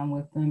lot of time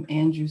with him.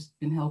 Andrew's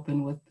been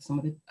helping with some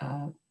of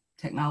the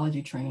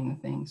technology training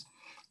and things.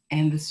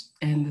 And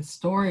the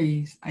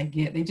stories I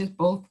get, they just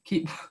both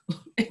keep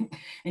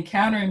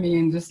encountering me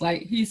and just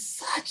like, he's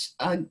such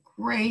a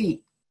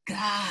great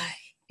guy,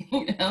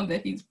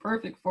 that he's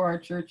perfect for our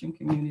church and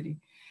community.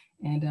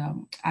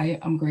 And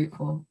I'm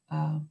grateful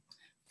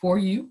for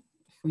you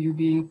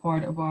being a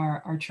part of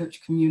our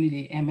church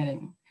community.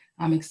 And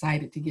I'm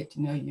excited to get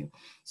to know you.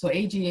 So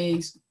AGA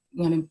is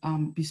going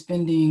to be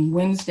spending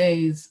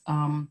Wednesdays,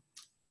 the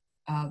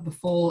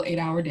full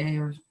 8-hour day,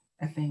 or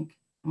I think,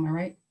 am I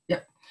right?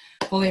 Yep.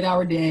 Full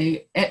 8-hour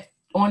day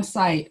on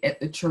site at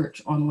the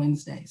church on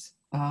Wednesdays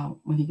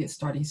when he gets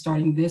started. He's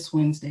starting this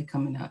Wednesday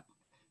coming up.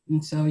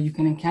 And so you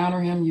can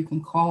encounter him, you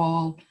can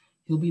call,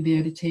 he'll be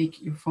there to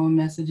take your phone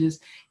messages.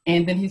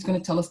 And then he's going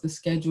to tell us the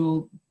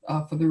schedule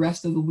for the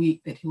rest of the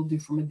week that he'll do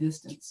from a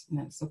distance.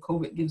 So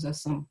COVID gives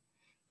us some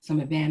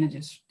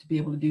advantages to be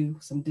able to do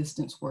some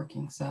distance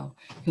working. So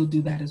he'll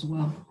do that as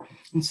well.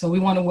 And so we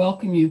want to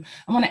welcome you.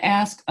 I want to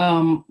ask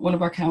one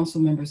of our council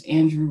members,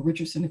 Andrew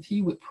Richardson, if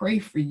he would pray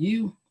for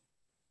you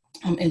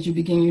as you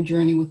begin your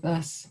journey with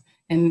us,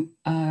 and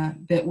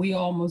that we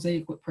all,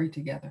 Mosaic, would pray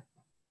together.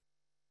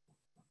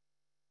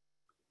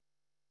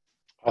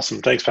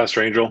 Awesome. Thanks,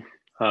 Pastor Angel.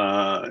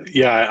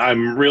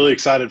 I'm really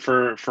excited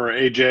for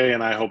AJ,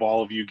 and I hope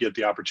all of you get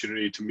the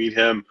opportunity to meet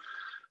him.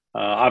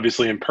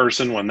 obviously in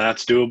person when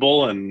that's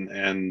doable,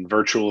 and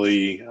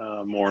virtually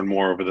more and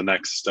more over the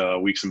next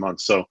weeks and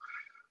months. So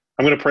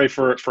I'm going to pray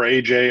for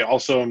AJ.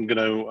 Also, I'm going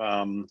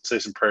to say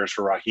some prayers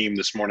for Raheem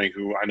this morning,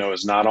 who I know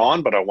is not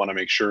on, but I want to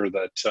make sure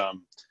that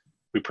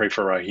we pray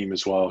for Raheem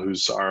as well,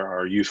 who's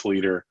our youth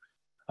leader.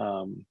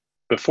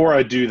 Before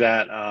I do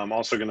that, I'm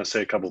also going to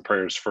say a couple of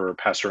prayers for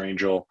Pastor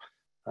Angel,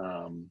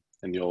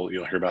 and you'll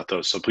hear about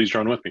those. So please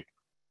join with me.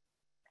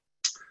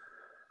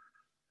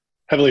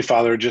 Heavenly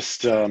Father,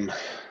 just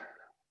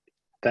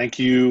thank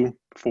you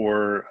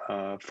for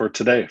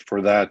today,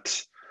 for that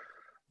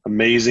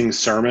amazing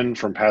sermon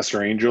from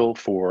Pastor Angel,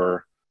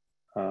 for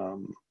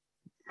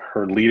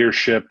her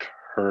leadership,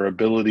 her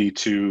ability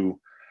to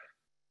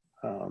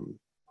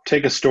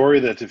take a story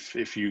that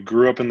if you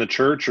grew up in the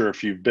church, or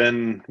if you've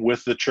been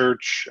with the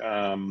church,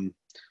 from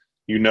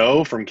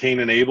Cain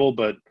and Abel,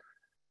 but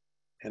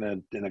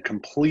in a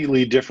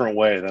completely different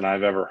way than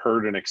I've ever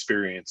heard and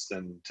experienced.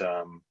 And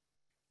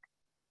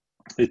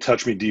it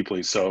touched me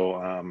deeply. So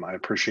I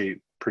appreciate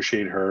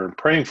her.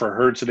 Praying for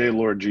her today,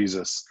 Lord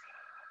Jesus,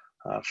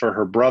 for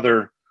her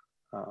brother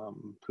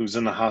who's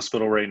in the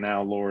hospital right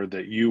now, Lord,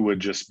 that you would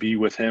just be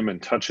with him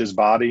and touch his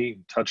body,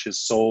 touch his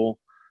soul.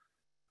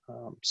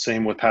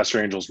 Same with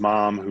Pastor Angel's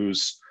mom,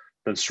 who's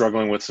been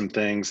struggling with some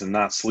things and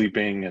not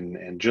sleeping,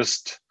 and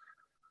just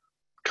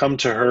come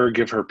to her,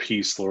 give her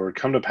peace, Lord.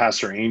 Come to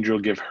Pastor Angel,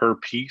 give her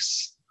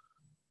peace.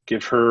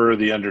 Give her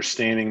the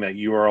understanding that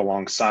you are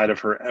alongside of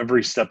her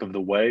every step of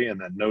the way, and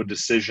that no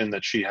decision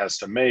that she has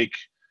to make,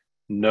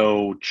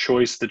 no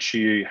choice that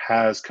she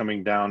has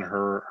coming down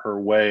her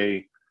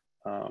way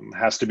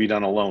has to be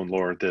done alone,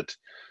 Lord, that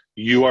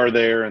you are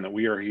there and that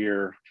we are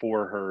here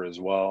for her as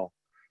well.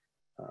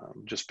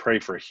 Just pray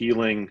for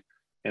healing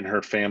in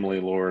her family,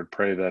 Lord.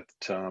 Pray that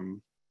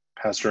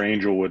Pastor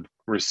Angel would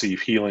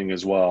receive healing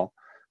as well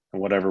in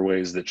whatever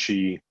ways that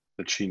she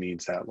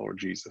needs that, Lord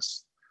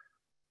Jesus.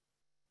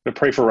 I'm going to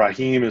pray for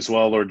Raheem as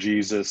well, Lord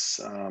Jesus.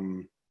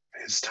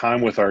 His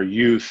time with our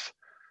youth,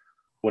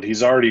 what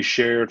he's already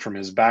shared from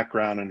his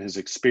background and his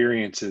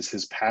experiences,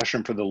 his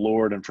passion for the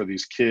Lord and for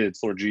these kids,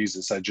 Lord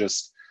Jesus, I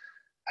just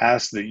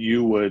ask that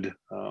you would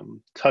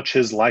touch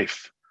his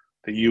life,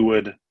 that you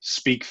would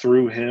speak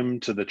through him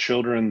to the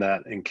children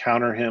that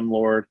encounter him,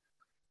 Lord,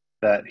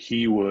 that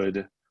he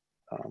would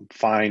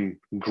find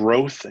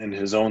growth in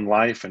his own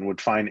life and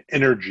would find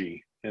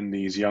energy in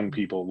these young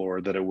people,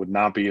 Lord, that it would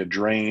not be a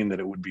drain, that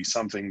it would be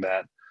something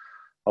that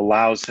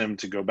allows him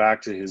to go back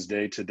to his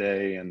day to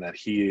day, and that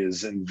he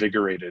is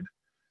invigorated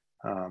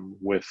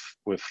with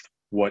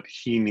what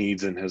he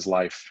needs in his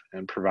life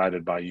and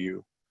provided by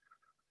you.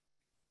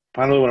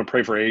 Finally, I want to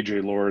pray for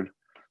AJ, Lord.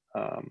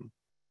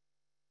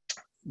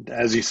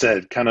 As you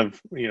said, kind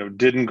of,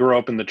 didn't grow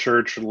up in the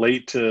church,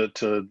 late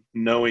to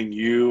knowing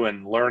you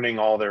and learning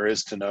all there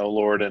is to know,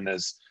 Lord, and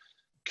is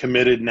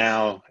committed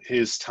now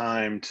his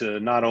time to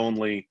not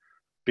only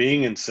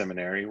being in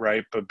seminary,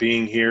 right, but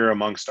being here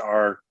amongst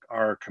our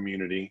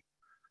community.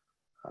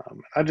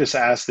 I just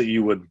ask that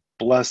you would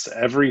bless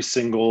every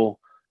single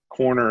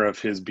corner of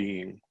his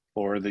being,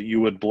 Lord, that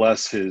you would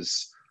bless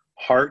his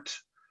heart,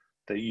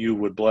 that you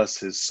would bless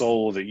his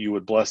soul, that you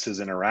would bless his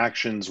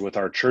interactions with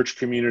our church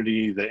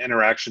community, the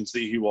interactions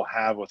that he will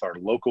have with our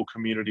local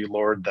community,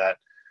 Lord, that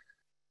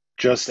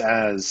just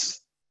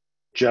as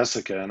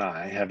Jessica and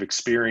I have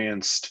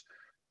experienced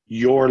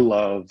your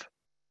love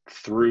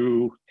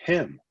through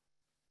him,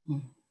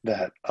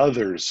 that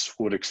others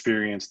would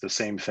experience the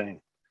same thing,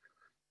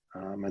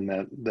 and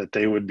that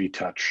they would be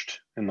touched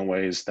in the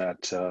ways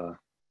that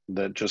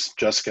just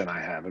Jessica and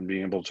I have, and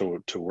being able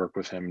to work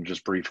with him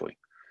just briefly.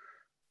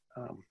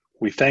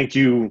 We thank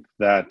you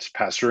that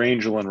Pastor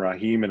Angel and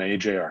Raheem and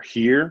AJ are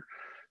here,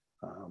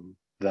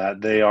 that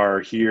they are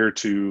here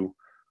to,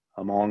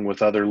 along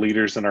with other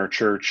leaders in our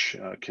church,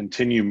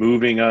 continue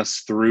moving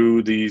us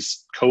through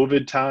these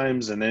COVID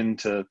times and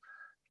into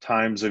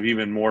times of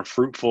even more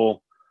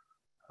fruitful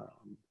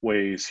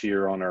ways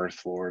here on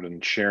earth, Lord,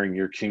 and sharing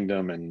your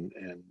kingdom and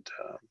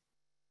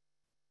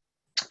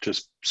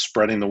just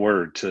spreading the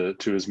word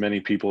to as many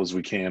people as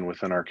we can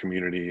within our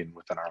community and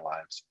within our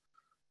lives.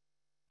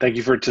 Thank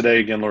you for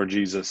today again, Lord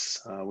Jesus.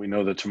 We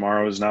know that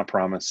tomorrow is not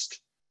promised.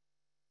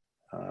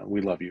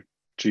 We love you. In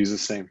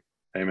Jesus' name,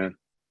 amen.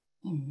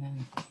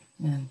 Amen.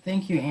 Amen.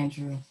 Thank you,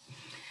 Andrew.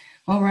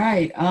 All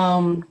right.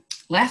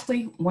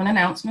 Lastly, one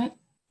announcement.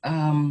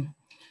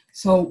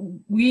 So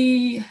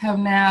we have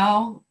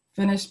now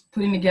finished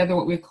putting together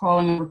what we're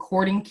calling a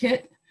recording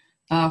kit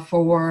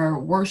for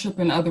worship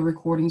and other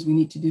recordings we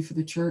need to do for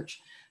the church.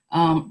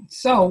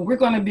 So we're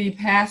going to be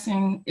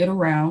passing it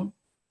around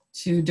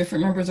to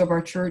different members of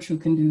our church who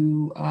can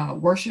do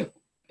worship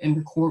and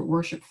record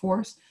worship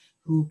for us,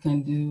 who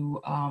can do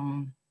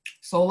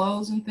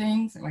solos and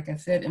things. Like I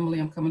said, Emily,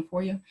 I'm coming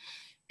for you.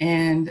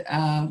 And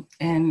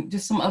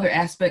just some other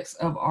aspects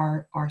of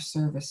our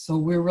service. So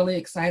we're really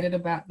excited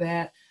about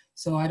that.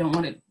 So I don't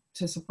want it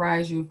to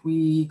surprise you if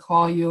we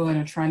call you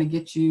and are trying to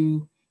get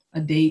you a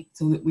date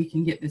so that we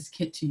can get this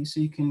kit to you so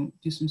you can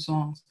do some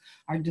songs.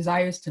 Our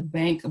desire is to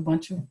bank a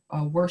bunch of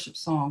worship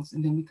songs,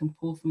 and then we can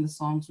pull from the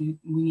songs we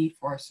need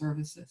for our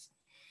services.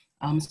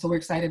 So we're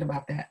excited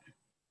about that.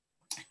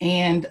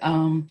 And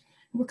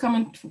we're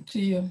coming to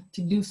you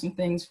to do some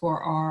things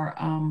for our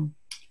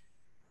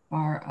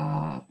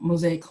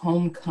Mosaic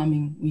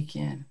Homecoming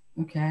weekend,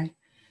 okay?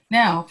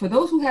 Now, for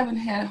those who haven't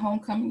had a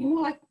homecoming, you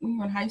know, like when you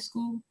were in high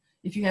school,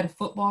 if you had a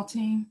football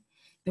team,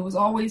 there was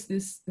always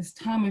this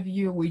time of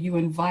year where you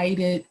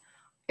invited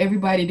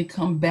everybody to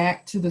come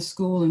back to the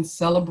school and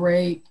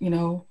celebrate, you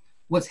know,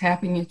 what's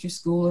happening at your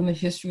school and the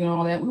history and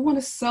all that. We want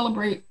to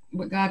celebrate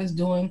what God is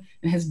doing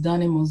and has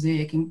done in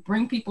Mosaic and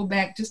bring people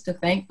back just to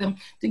thank them,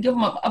 to give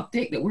them an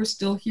update that we're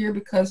still here,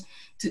 because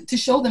to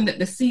show them that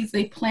the seeds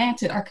they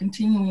planted are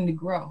continuing to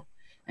grow.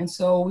 And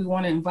so we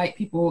want to invite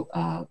people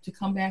to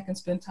come back and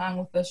spend time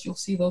with us. You'll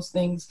see those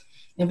things,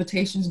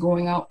 invitations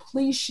going out.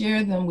 Please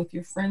share them with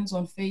your friends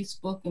on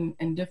Facebook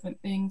and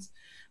different things,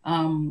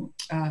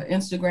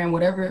 Instagram,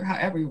 whatever,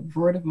 however,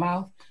 word of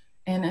mouth,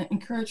 and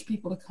encourage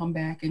people to come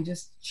back and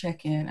just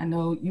check in. I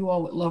know you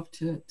all would love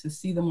to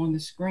see them on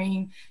the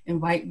screen.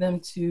 Invite them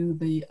to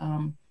the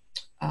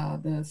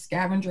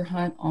scavenger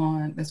hunt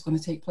that's going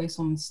to take place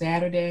on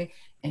Saturday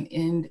and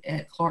end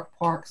at Clark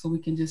Park, so we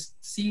can just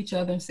see each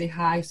other and say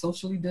hi,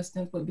 socially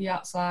distanced, but be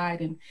outside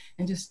and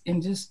just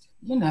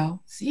you know,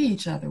 see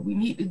each other. We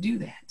need to do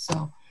that.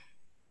 So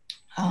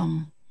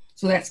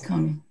so that's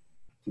coming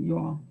for you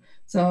all.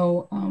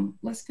 So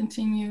let's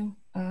continue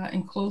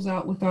and close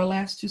out with our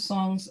last two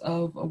songs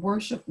of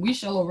worship, We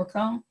Shall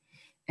Overcome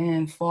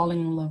and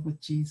Falling in Love with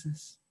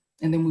Jesus.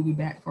 And then we'll be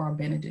back for our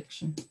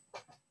benediction.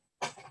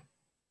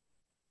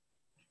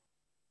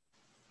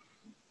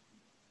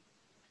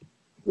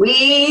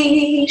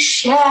 We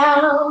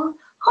shall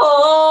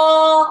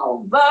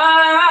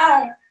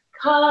overcome.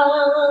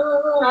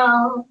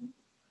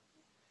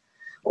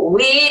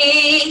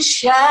 We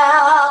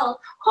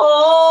shall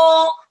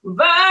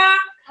overcome.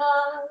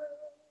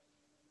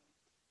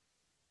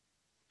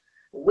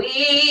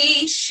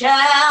 We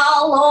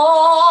shall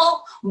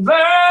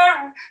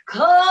overcome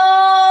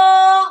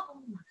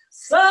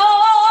someday.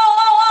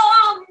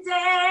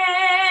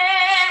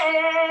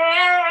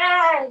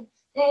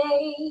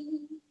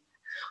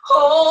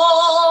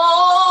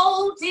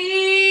 Hold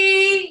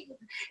deep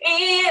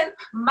in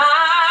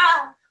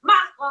my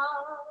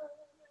heart,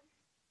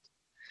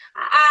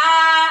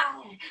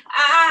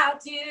 I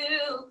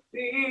do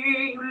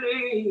believe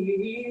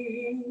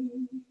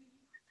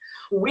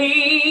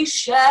we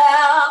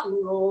shall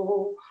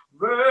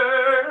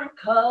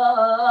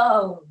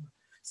overcome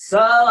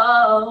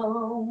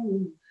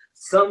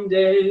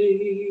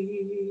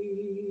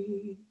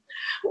someday.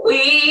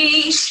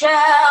 We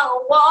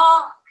shall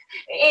walk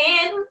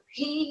in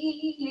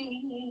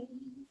peace.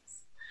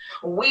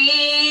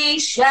 We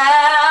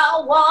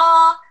shall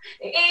walk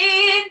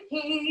in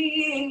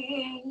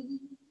peace.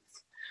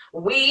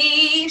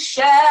 We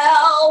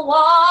shall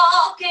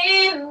walk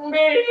in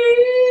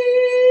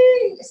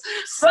peace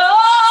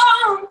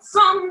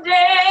someday.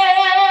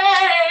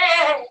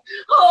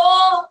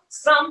 Oh,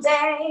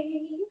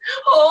 someday.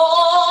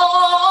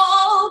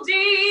 Oh,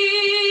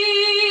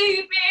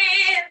 deep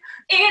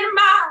in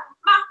my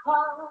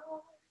heart.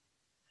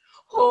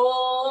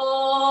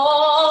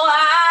 Oh,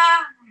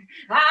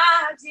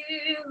 I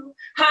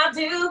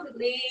do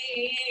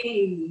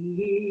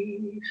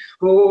believe.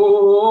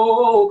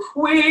 Oh,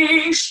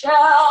 we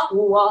shall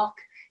walk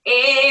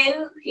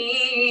in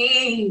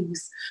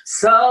peace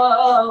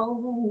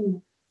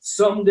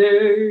someday.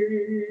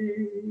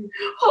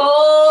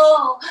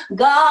 Oh,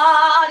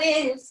 God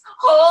is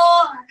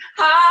on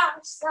our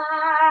side.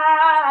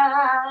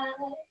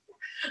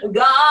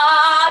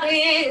 God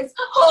is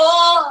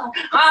on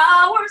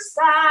our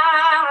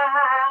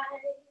side.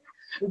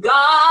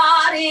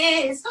 God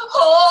is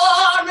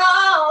on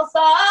our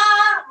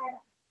side.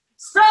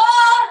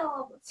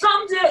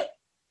 Someday,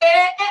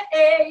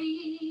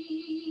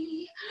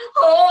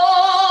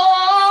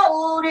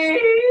 hold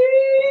it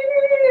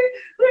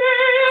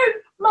in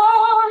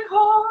my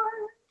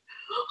heart.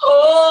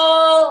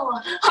 Oh,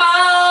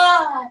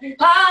 I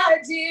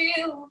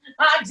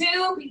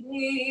do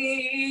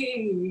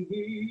believe.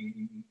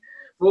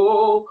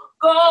 Oh,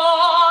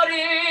 God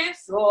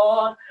is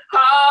on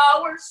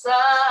our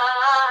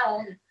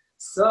side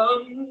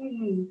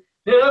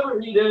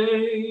every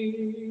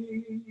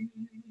day.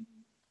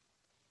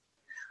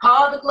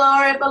 All the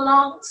glory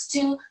belongs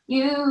to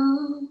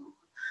you.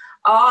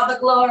 All the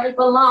glory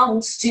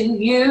belongs to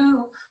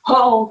you,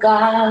 oh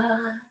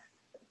God.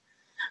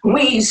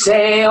 We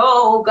say,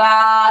 oh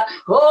God,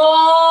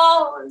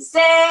 oh,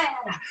 said,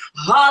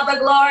 all the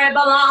glory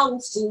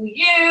belongs to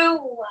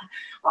you.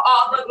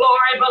 All the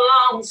glory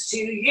belongs to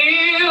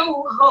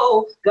you,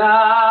 oh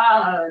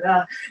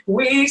God.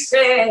 We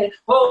say,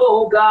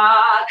 oh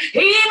God,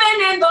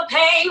 even in the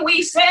pain,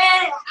 we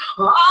say,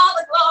 all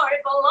the glory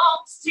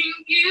belongs to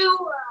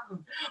you.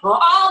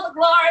 All the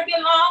glory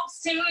belongs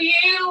to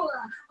you,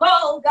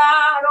 oh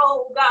God,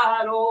 oh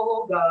God,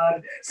 oh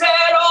God.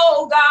 Said,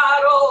 oh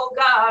God, oh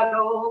God,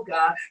 oh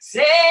God. God.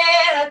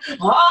 Said,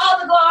 all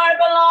the glory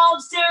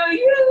belongs to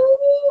you.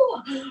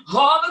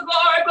 All the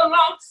glory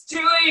belongs to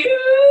you.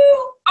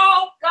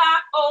 Oh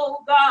God,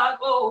 oh God,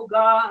 oh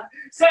God.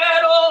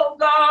 Said, oh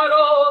God,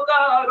 oh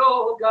God,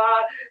 oh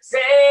God.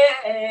 Said,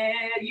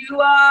 you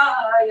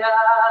are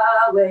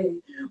Yahweh.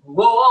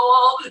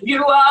 Oh,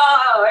 you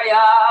are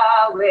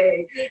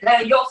Yahweh.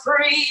 And you'll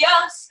free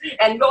us,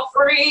 and you'll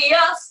free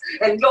us,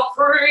 and you'll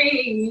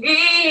free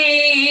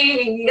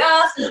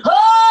us.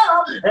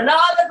 Oh, and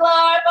all the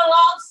glory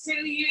belongs to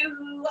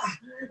you.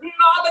 And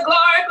all the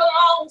glory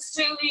belongs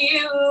to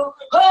you.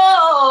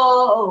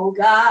 Oh,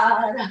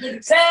 God.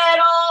 Said,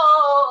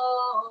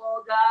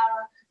 oh,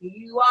 God,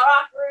 you are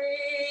our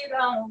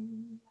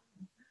freedom.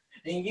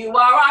 And you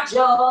are our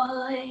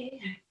joy.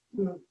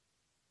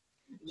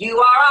 You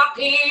are our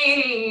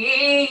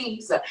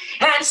peace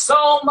and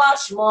so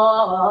much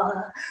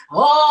more.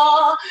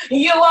 Oh,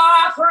 you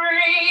are our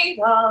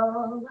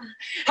freedom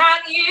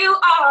and you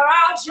are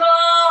our joy.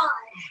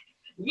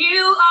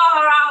 You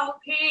are our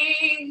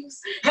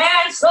peace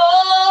and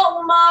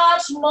so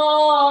much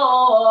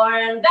more.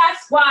 And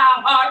that's why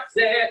our heart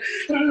said,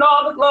 and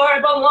all the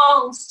glory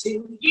belongs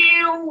to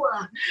you.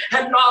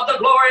 And all the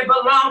glory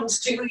belongs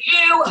to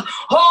you.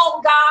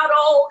 Oh God,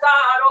 oh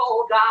God,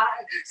 oh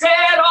God.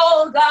 Said,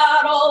 oh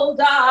God, oh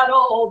God,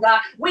 oh God.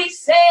 We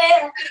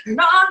said, and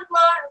all the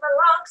glory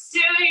belongs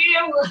to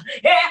you.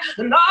 Yeah,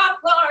 and all the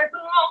glory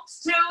belongs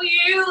to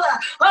you.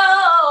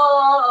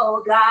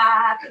 Oh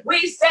God.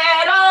 We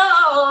said,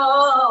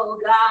 oh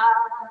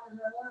God,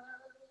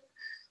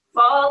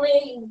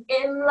 falling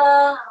in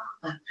love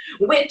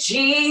with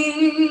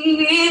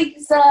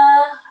Jesus,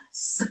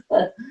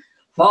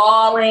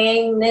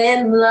 falling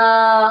in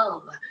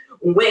love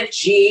with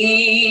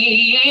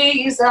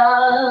Jesus,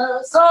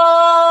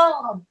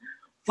 oh,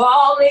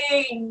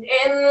 falling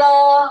in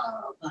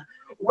love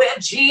with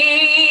Jesus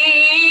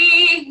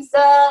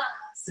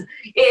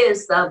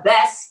is the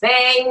best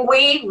thing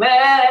we've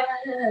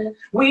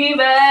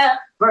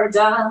ever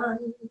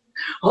done.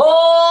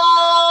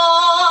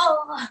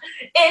 Oh,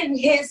 in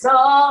his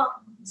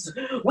arms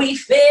we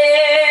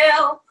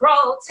feel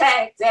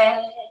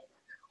protected.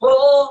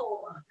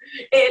 Oh,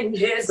 in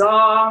his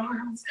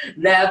arms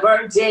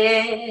never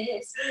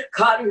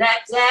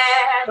disconnected.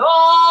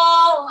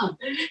 Oh,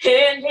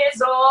 in his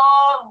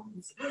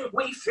arms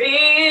we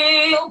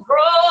feel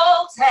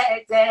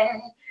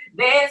protected.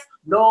 There's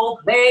no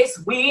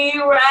place we'd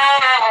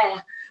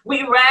rather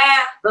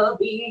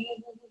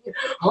be.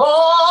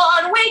 Oh,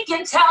 and we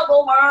can tell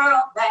the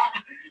world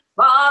that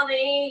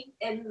falling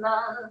in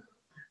love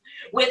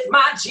with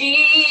my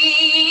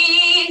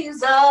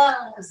Jesus,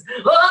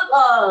 oh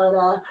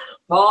Lord,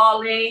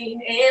 falling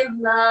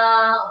in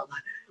love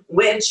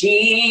with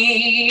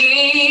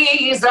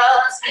Jesus,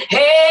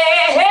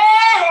 hey,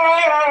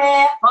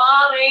 hey,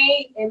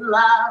 falling in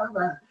love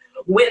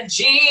with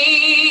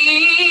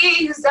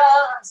Jesus.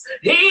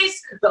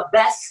 He's the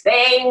best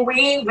thing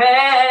we've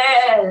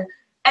ever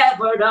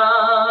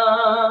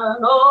done.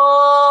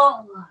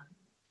 Oh,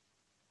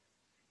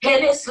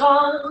 in his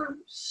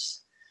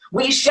arms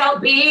we shall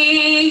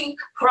be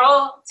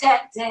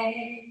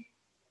protected.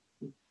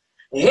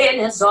 In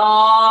his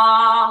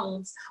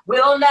arms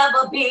we'll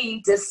never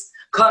be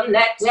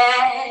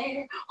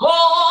disconnected.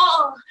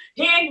 Oh,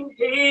 in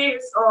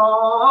his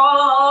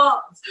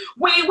arms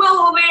we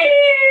will be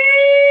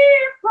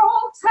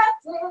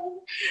protected.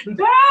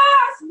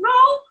 There's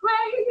no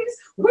place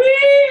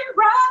we'd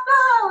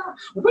rather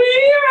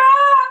be.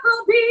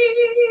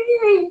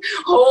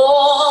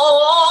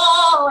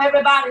 Oh,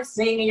 everybody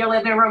sing in your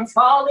living room,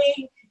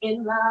 falling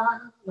in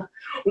love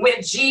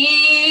with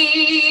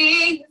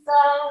Jesus.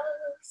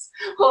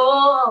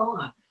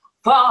 Oh,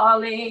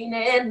 falling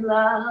in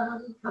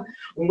love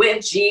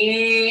with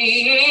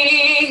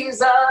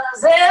Jesus.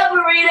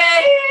 Every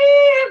day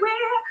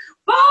we're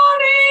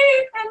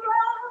falling in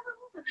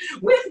love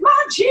with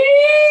my Jesus.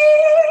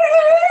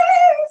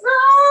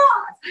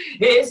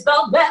 It's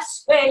the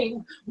best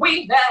thing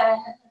we've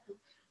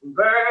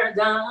ever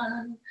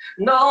done.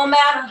 No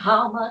matter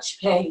how much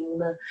pain,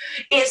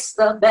 it's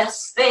the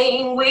best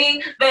thing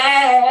we've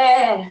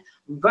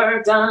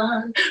ever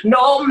done.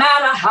 No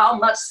matter how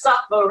much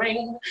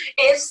suffering,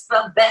 it's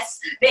the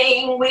best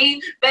thing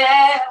we've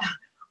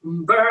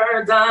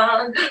ever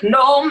done.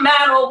 No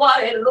matter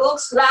what it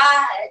looks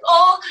like,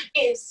 oh,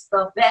 it's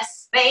the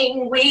best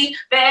thing we've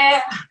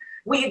ever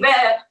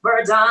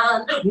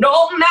done.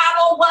 No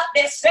matter what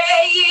they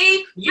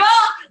say, you're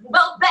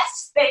the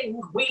best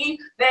thing we've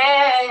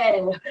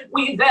ever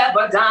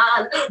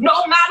done.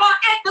 No matter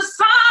if the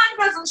sun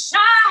doesn't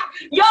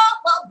shine, you're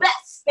the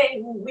best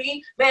thing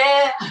we've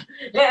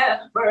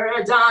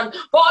ever done.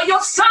 For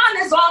your son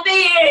is on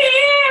the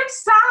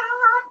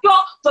inside.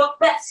 You're the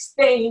best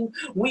thing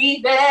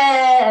we've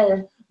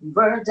ever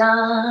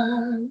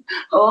done.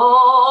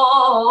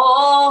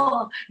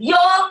 Oh,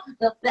 you're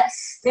the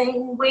best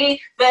thing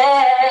we've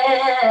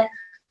ever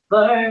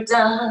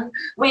done.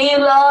 We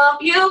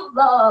love you,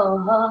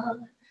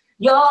 Lord.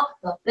 You're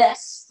the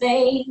best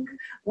thing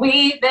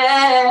we've ever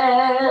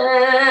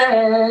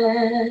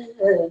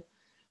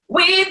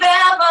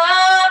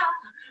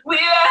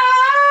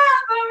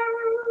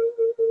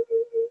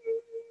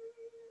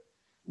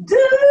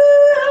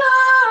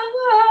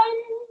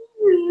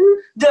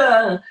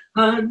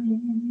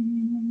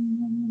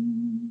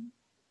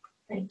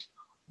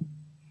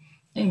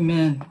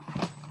Amen.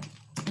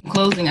 In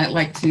closing, I'd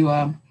like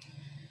to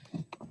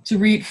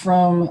read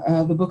from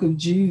the book of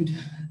Jude,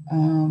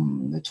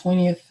 the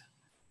 20th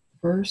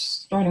verse,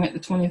 starting at the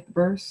 20th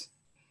verse.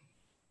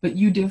 But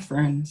you, dear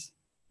friends,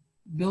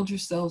 build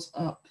yourselves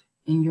up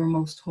in your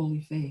most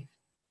holy faith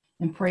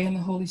and pray in the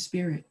Holy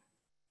Spirit.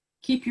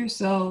 Keep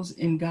yourselves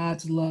in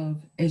God's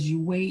love as you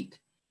wait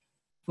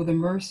for the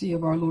mercy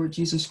of our Lord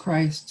Jesus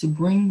Christ to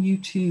bring you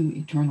to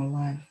eternal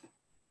life.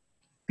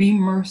 Be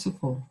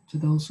merciful to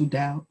those who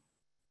doubt.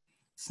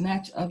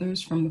 Snatch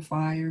others from the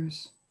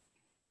fires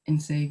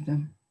and save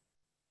them.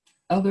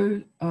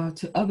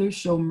 To others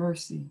show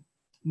mercy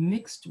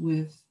mixed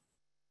with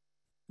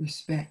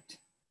respect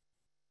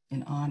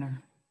and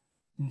honor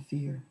and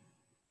fear.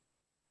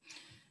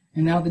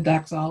 And now the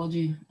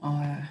doxology,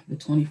 the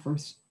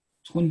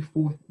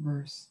 24th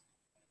verse.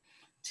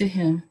 To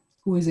him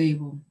who is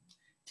able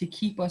to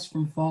keep us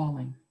from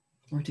falling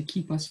or to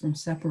keep us from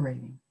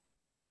separating,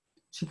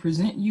 to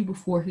present you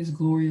before his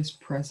glorious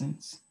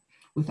presence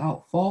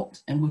without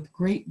fault and with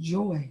great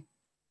joy.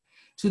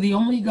 To the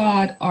only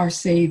God, our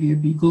Savior,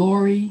 be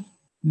glory,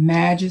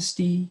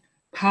 majesty,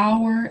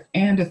 power,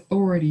 and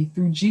authority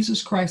through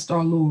Jesus Christ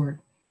our Lord,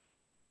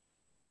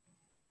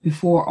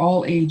 before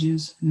all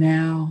ages,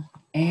 now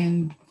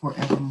and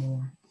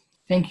forevermore.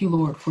 Thank you,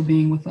 Lord, for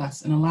being with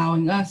us and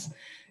allowing us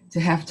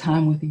to have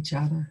time with each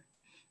other.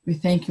 We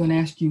thank you and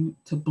ask you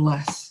to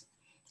bless.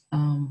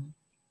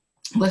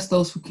 Bless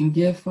those who can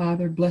give,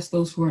 Father. Bless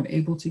those who aren't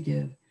able to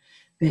give.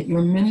 That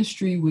your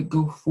ministry would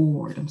go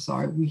forward. I'm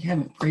sorry, we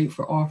haven't prayed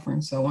for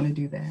offerings, so I want to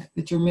do that.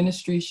 That your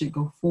ministry should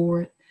go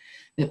forward.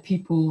 That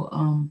people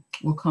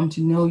will come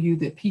to know you.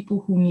 That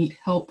people who need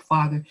help,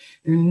 Father,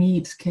 their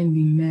needs can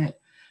be met.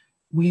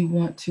 We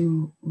want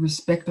to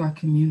respect our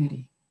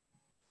community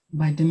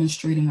by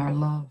demonstrating our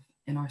love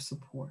and our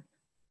support.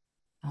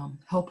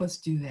 Help us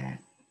do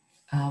that.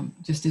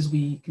 Just as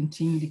we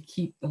continue to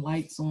keep the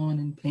lights on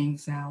and paying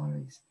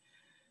salaries,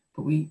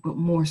 but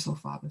more so,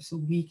 Father, so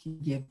we can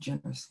give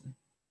generously.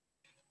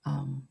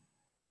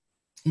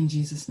 In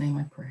Jesus' name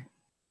I pray.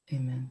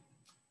 Amen.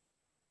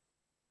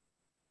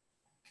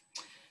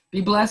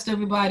 Be blessed,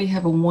 everybody.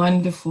 Have a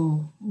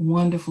wonderful,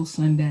 wonderful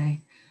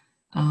Sunday.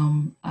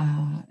 And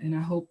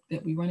I hope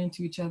that we run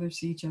into each other,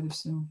 see each other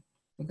soon.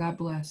 But God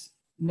bless.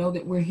 Know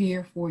that we're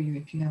here for you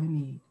if you have a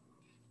need.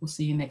 We'll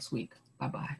see you next week. Bye-bye.